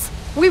seals.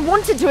 We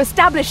wanted to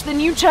establish the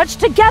new church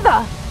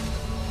together.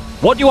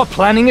 What you are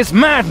planning is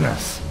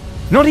madness.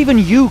 Not even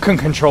you can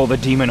control the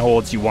demon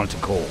hordes you want to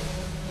call.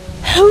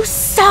 Whose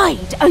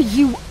side are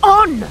you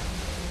on?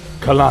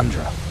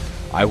 Calandra,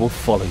 I will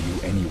follow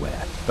you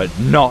anywhere, but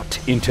not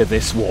into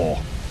this war.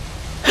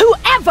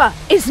 Whoever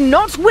is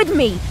not with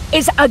me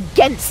is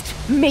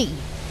against me.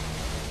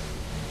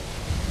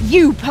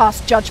 You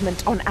pass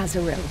judgment on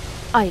Azrael.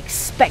 I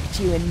expect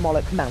you in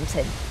Moloch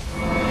Mountain.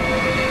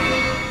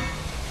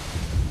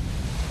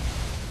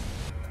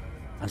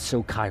 And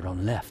so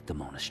Chiron left the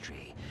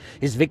monastery,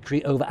 his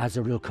victory over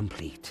Azrael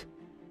complete.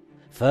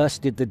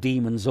 First did the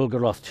demon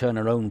Zul'Goroth turn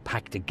her own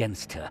pact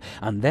against her,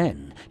 and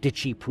then did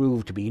she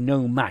prove to be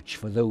no match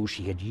for those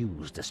she had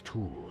used as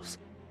tools.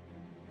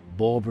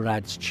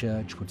 Borborad's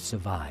church would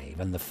survive,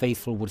 and the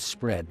faithful would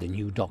spread the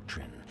new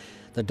doctrine,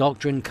 the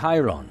doctrine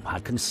Chiron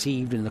had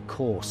conceived in the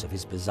course of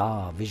his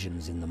bizarre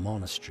visions in the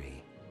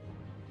monastery.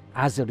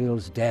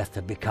 Azrael's death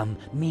had become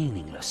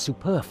meaningless,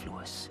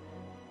 superfluous.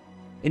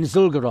 In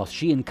Zul'Goroth,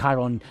 she and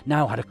Chiron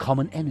now had a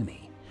common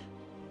enemy.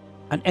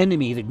 An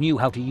enemy that knew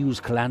how to use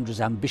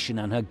Calandra's ambition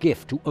and her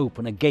gift to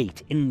open a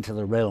gate into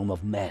the realm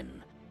of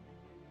men.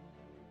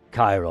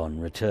 Chiron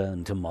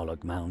returned to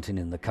Moloch Mountain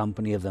in the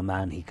company of the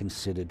man he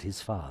considered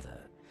his father.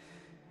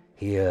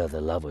 Here the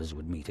lovers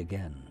would meet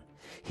again.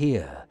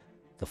 Here,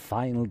 the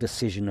final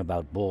decision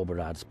about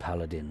Borberad's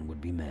paladin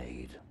would be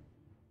made.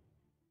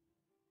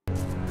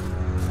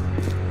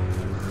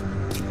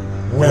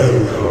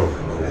 Welcome,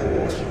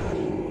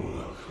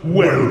 mortal.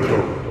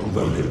 Welcome to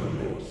the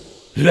Limbo.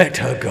 Let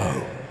her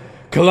go.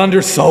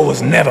 Calandra's soul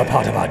was never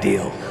part of our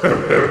deal.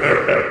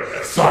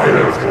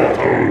 Silence,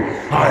 mortal.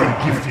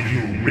 I gifted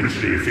you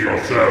richly for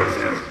your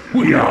services.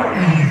 We are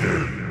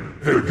even.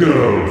 The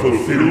girl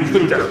fulfills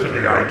the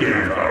destiny I gave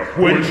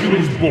her when she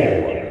was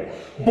born.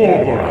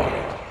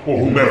 Borberad, or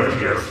whomever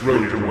she has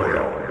thrown it away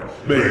on,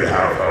 may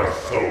have her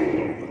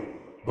soul.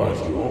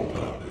 But your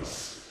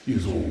purpose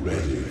is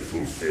already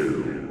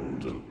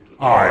fulfilled.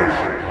 I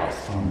shall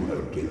pass through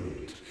her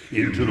gate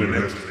into the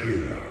next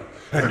era,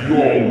 and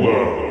your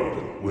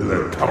world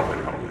will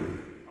accompany me.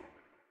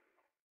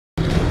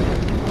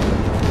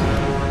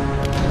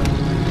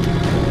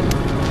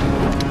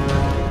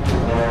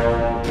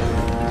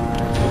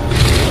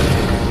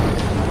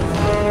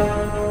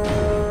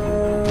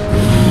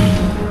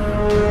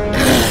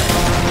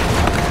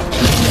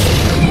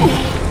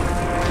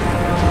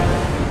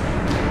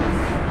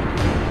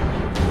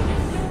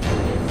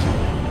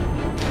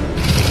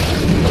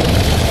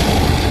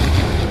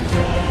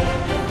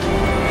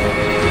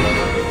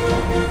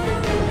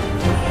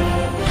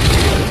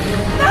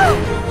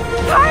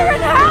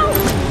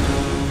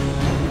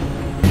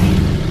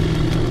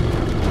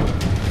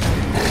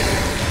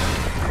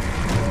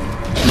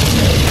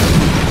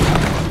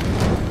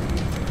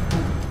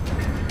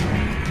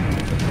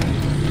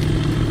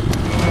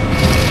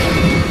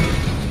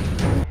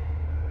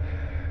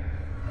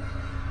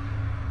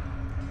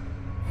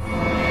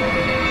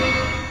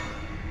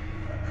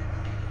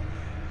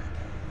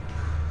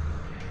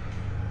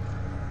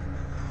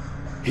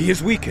 He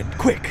is weakened.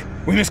 Quick!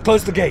 We must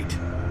close the gate.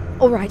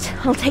 All right,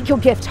 I'll take your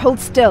gift. Hold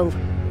still.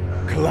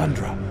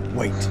 Calandra,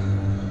 wait.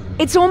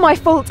 It's all my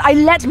fault. I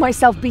let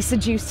myself be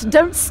seduced.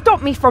 Don't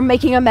stop me from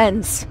making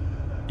amends.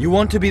 You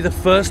want to be the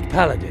first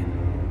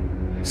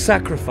paladin?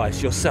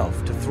 Sacrifice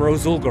yourself to throw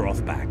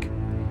Zul'Goroth back.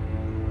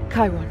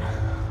 Chiron,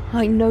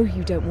 I know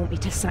you don't want me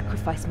to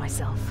sacrifice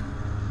myself.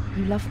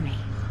 You love me.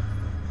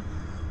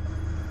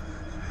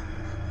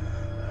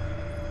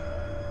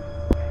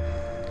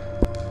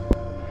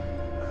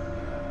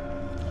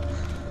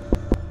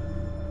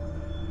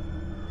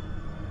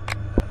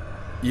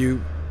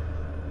 You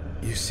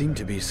seem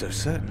to be so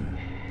certain.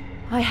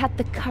 I had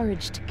the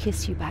courage to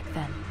kiss you back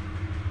then.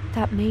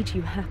 That made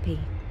you happy.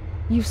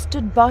 You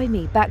stood by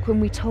me back when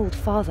we told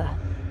Father.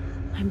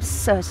 I'm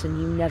certain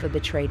you never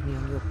betrayed me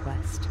on your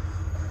quest.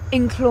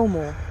 In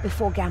Clawmore,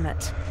 before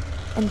Gamut,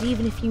 and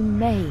even if you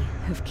may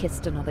have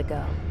kissed another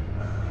girl,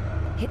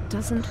 it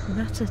doesn't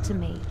matter to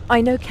me.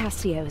 I know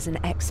Cassio is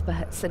an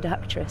expert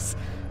seductress,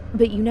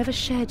 but you never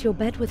shared your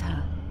bed with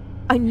her.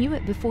 I knew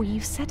it before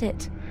you said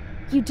it.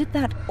 You did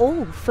that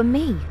all for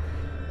me.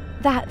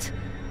 That,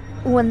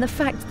 when the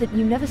fact that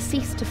you never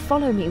ceased to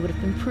follow me would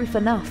have been proof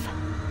enough.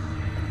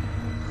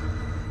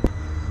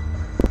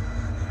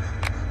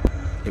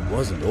 It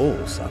wasn't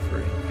all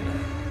suffering, you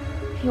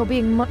know. You're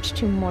being much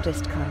too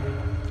modest, Chiron.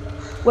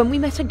 When we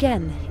met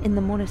again in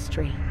the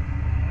monastery,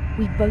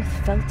 we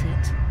both felt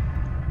it.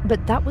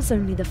 But that was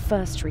only the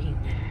first reunion.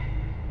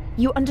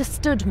 You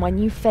understood my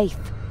new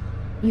faith.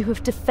 You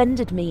have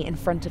defended me in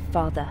front of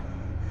Father.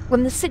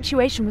 When the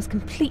situation was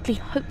completely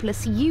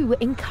hopeless, you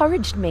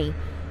encouraged me.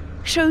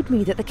 Showed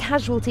me that the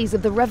casualties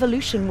of the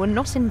revolution were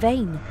not in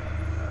vain.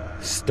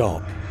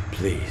 Stop,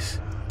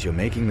 please. You're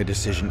making the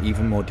decision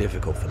even more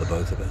difficult for the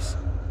both of us.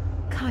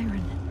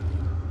 Chiron,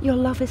 your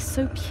love is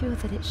so pure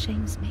that it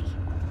shames me.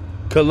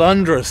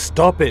 Calandra,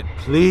 stop it,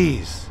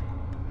 please.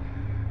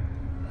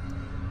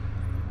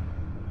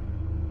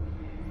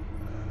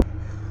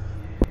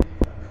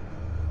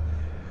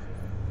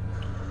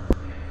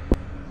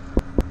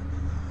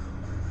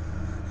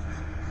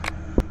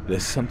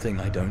 There's something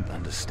I don't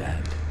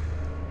understand.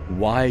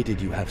 Why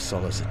did you have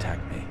Solace attack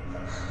me?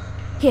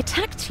 He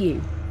attacked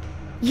you?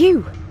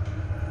 You?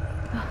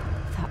 Oh,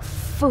 that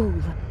fool.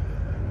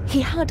 He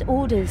had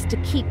orders to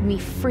keep me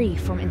free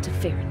from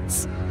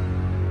interference.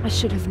 I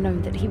should have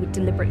known that he would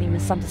deliberately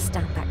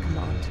misunderstand that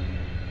command.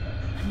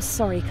 I'm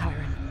sorry,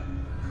 Chiron.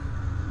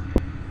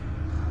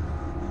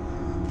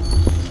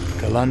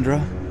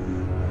 Calandra,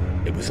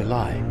 it was a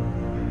lie.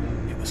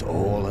 It was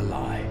all a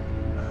lie.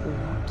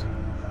 What?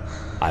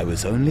 I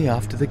was only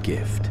after the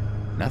gift,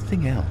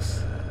 nothing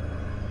else.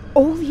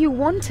 All you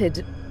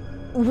wanted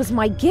was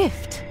my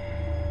gift.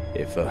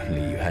 If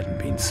only you hadn't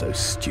been so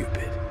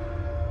stupid.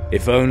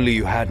 If only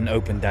you hadn't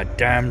opened that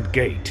damned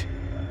gate.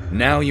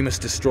 Now you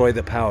must destroy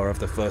the power of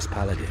the first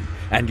paladin,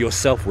 and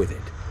yourself with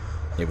it.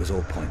 It was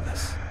all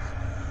pointless.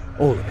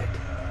 All of it.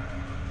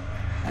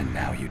 And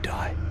now you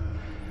die.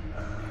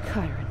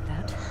 Chiron,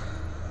 that...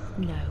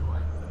 No.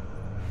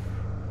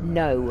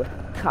 No,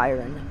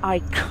 Chiron. I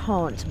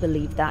can't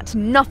believe that.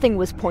 Nothing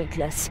was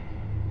pointless.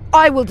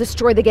 I will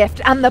destroy the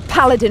gift, and the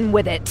paladin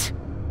with it!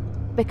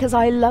 Because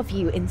I love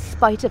you in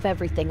spite of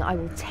everything, I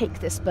will take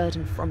this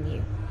burden from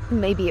you.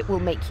 Maybe it will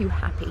make you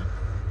happy.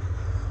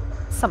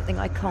 Something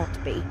I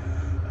can't be.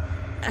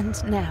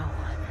 And now...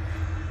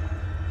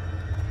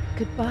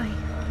 Goodbye,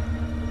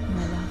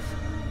 my love.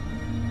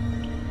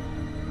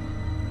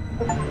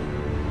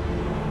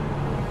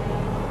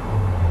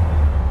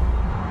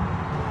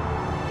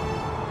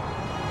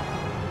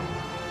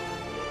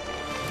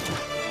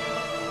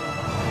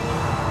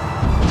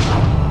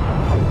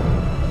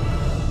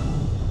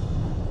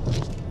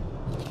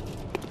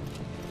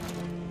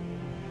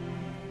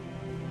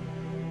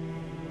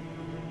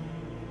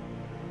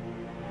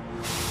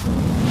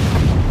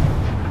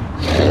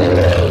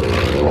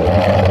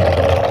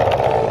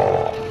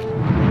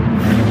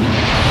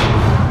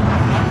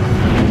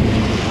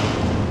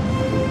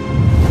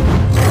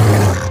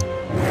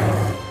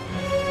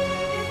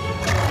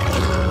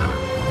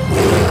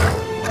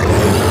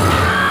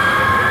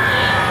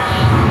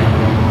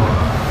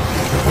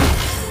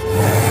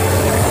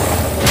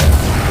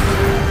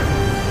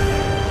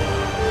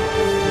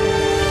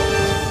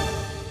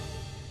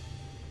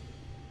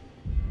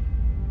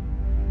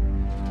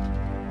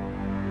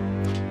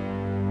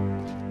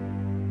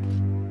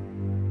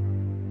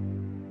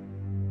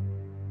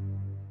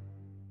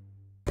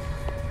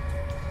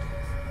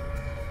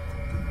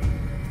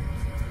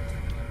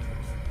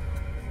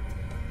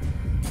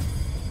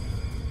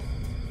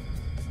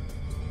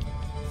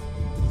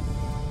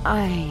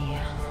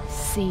 I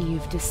see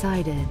you've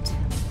decided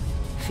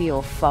for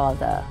your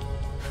father,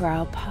 for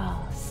our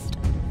past,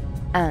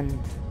 and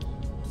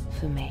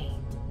for me.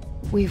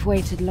 We've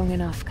waited long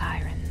enough,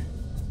 Chiron.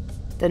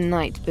 The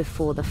night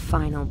before the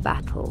final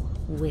battle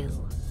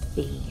will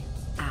be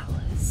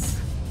ours.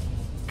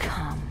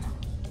 Come.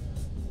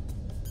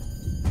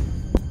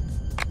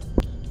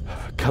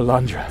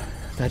 Calandra,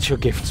 that's your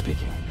gift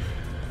speaking.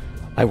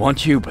 I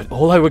want you, but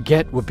all I would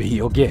get would be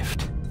your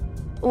gift.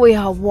 We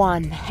are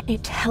one.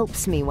 It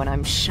helps me when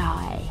I'm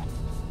shy.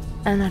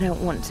 And I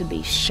don't want to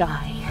be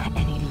shy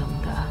any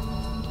longer.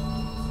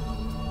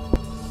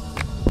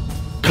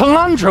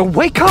 Calandra,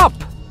 wake up!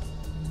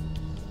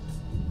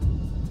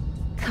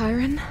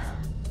 Chiron?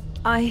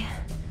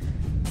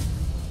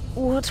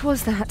 What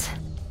was that?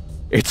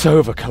 It's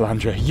over,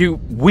 Calandra.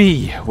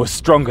 We were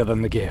stronger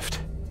than the gift.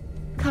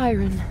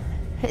 Chiron,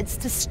 it's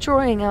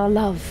destroying our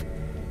love.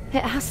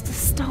 It has to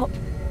stop.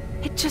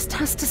 It just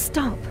has to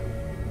stop.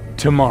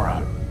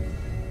 Tomorrow.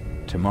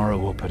 Tomorrow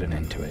we'll put an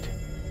end to it.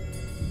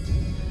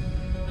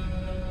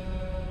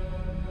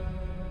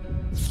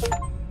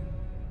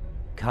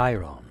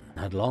 Chiron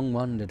had long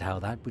wondered how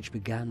that which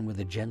began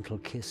with a gentle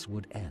kiss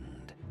would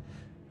end.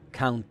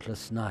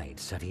 Countless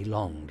nights had he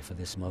longed for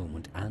this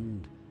moment,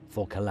 and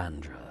for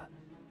Calandra.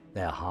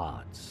 Their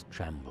hearts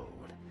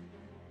trembled,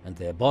 and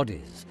their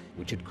bodies,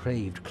 which had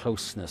craved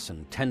closeness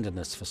and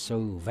tenderness for so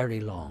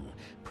very long,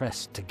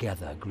 pressed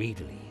together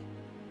greedily.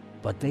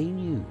 But they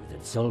knew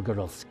that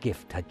Zul'Goroth's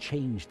gift had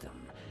changed them,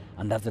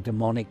 and that the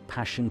demonic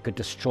passion could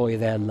destroy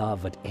their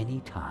love at any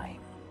time.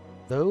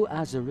 Though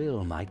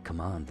Azrael might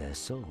command their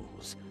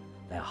souls,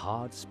 their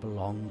hearts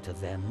belonged to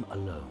them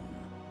alone,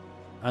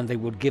 and they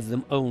would give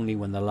them only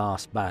when the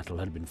last battle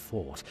had been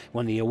fought,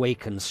 when the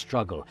awakened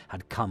struggle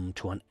had come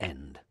to an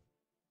end.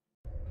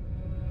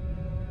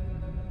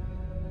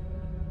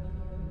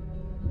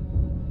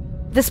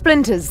 The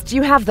splinters, do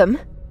you have them?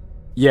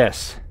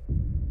 Yes.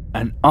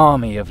 An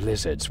army of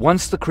lizards.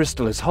 Once the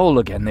crystal is whole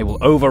again, they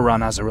will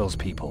overrun Azrael's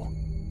people.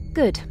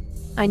 Good.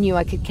 I knew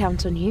I could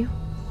count on you.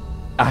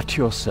 At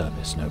your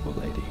service, noble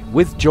lady.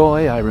 With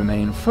joy, I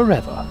remain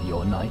forever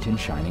your knight in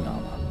shining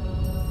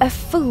armor. A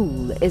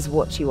fool is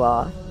what you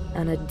are,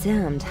 and a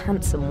damned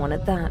handsome one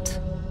at that.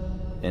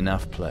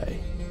 Enough play.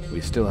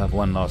 We still have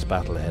one last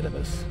battle ahead of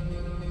us.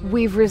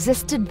 We've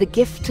resisted the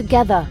gift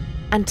together,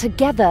 and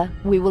together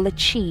we will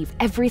achieve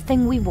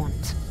everything we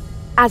want.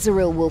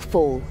 Azrael will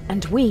fall,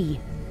 and we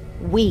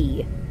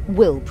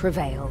will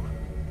prevail.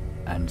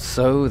 And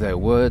so their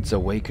words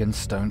awaken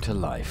stone to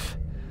life.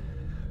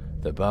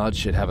 The bard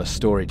should have a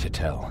story to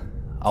tell.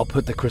 I'll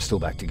put the crystal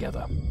back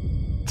together.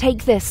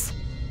 Take this.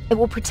 It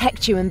will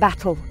protect you in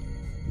battle.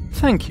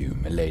 Thank you,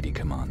 milady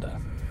commander.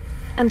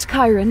 And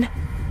Chiron.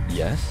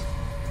 Yes?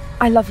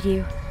 I love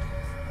you.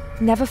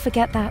 Never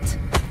forget that.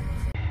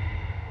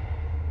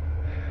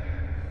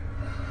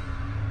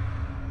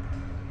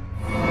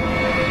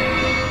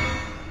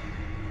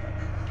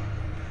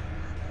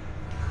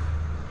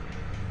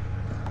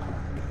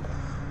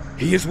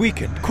 He is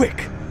weakened.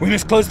 Quick! We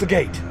must close the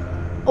gate.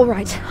 All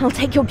right, I'll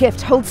take your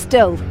gift. Hold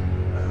still.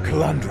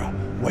 Calandra,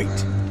 wait.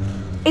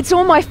 It's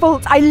all my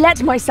fault. I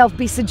let myself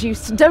be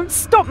seduced. Don't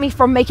stop me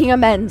from making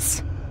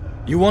amends.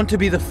 You want to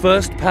be the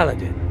first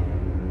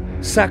paladin?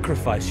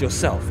 Sacrifice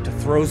yourself to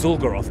throw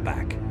Zul'Goroth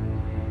back.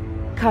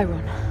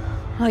 Chiron,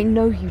 I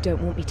know you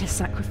don't want me to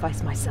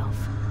sacrifice myself.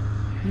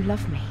 You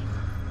love me.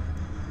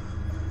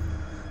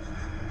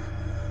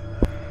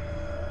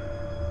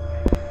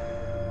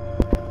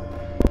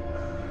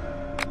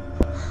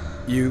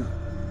 You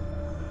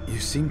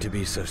seem to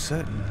be so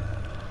certain.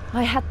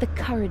 I had the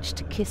courage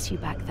to kiss you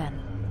back then.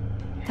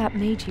 That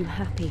made you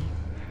happy.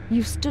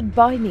 You stood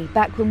by me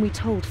back when we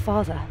told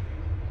Father.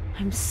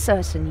 I'm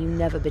certain you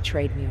never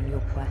betrayed me on your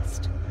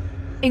quest.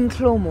 In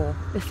Clawmore,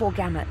 before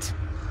Gamut,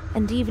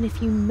 and even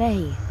if you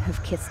may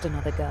have kissed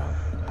another girl,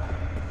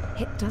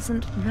 it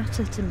doesn't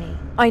matter to me.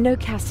 I know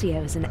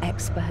Cassio is an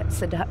expert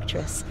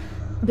seductress,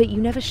 but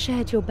you never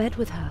shared your bed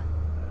with her.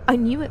 I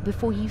knew it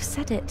before you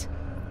said it.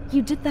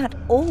 You did that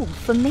all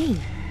for me.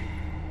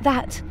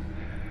 That,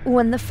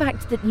 when the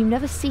fact that you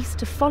never ceased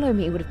to follow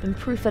me would have been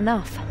proof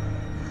enough.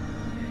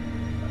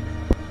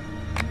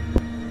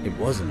 It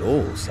wasn't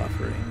all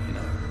suffering, you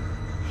know.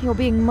 You're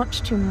being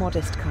much too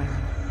modest, Chiron.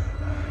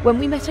 When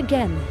we met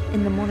again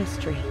in the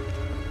monastery,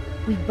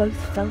 we both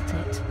felt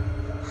it.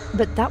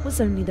 But that was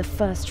only the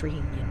first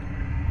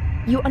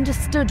reunion. You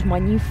understood my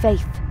new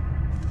faith.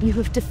 You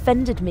have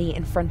defended me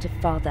in front of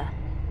Father.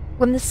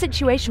 When the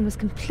situation was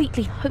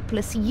completely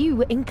hopeless,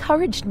 you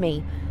encouraged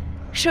me.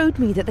 Showed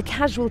me that the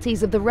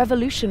casualties of the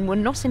revolution were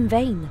not in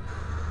vain.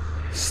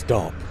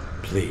 Stop,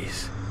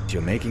 please.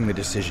 You're making the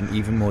decision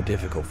even more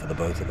difficult for the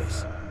both of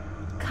us.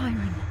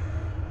 Chiron,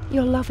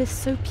 your love is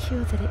so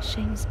pure that it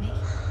shames me.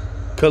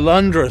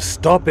 Calandra,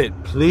 stop it,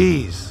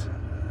 please!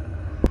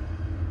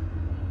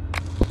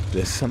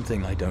 There's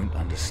something I don't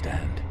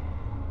understand.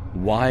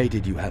 Why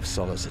did you have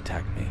Solace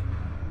attack me?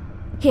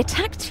 He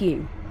attacked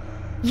you?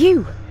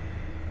 You!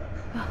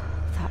 Oh,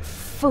 that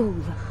fool.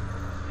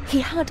 He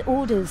had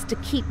orders to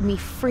keep me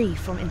free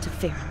from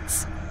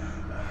interference.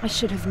 I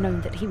should have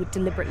known that he would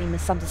deliberately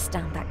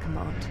misunderstand that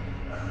command.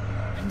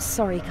 I'm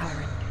sorry,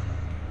 Chiron.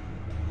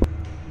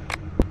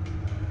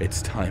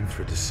 It's time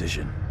for a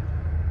decision.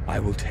 I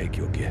will take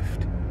your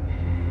gift,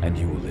 and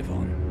you will live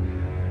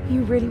on.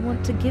 You really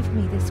want to give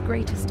me this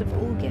greatest of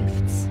all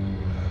gifts?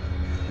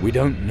 We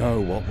don't know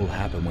what will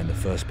happen when the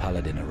first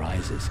paladin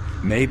arises.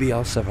 Maybe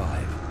I'll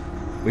survive.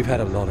 We've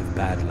had a lot of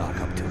bad luck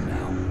up till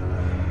now.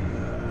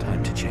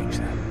 Time to change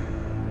that.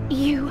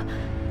 You...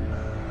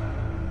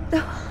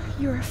 Oh,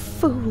 you're a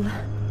fool.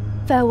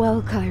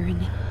 Farewell,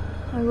 Chiron.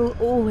 I will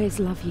always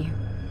love you.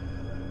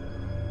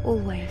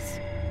 Always.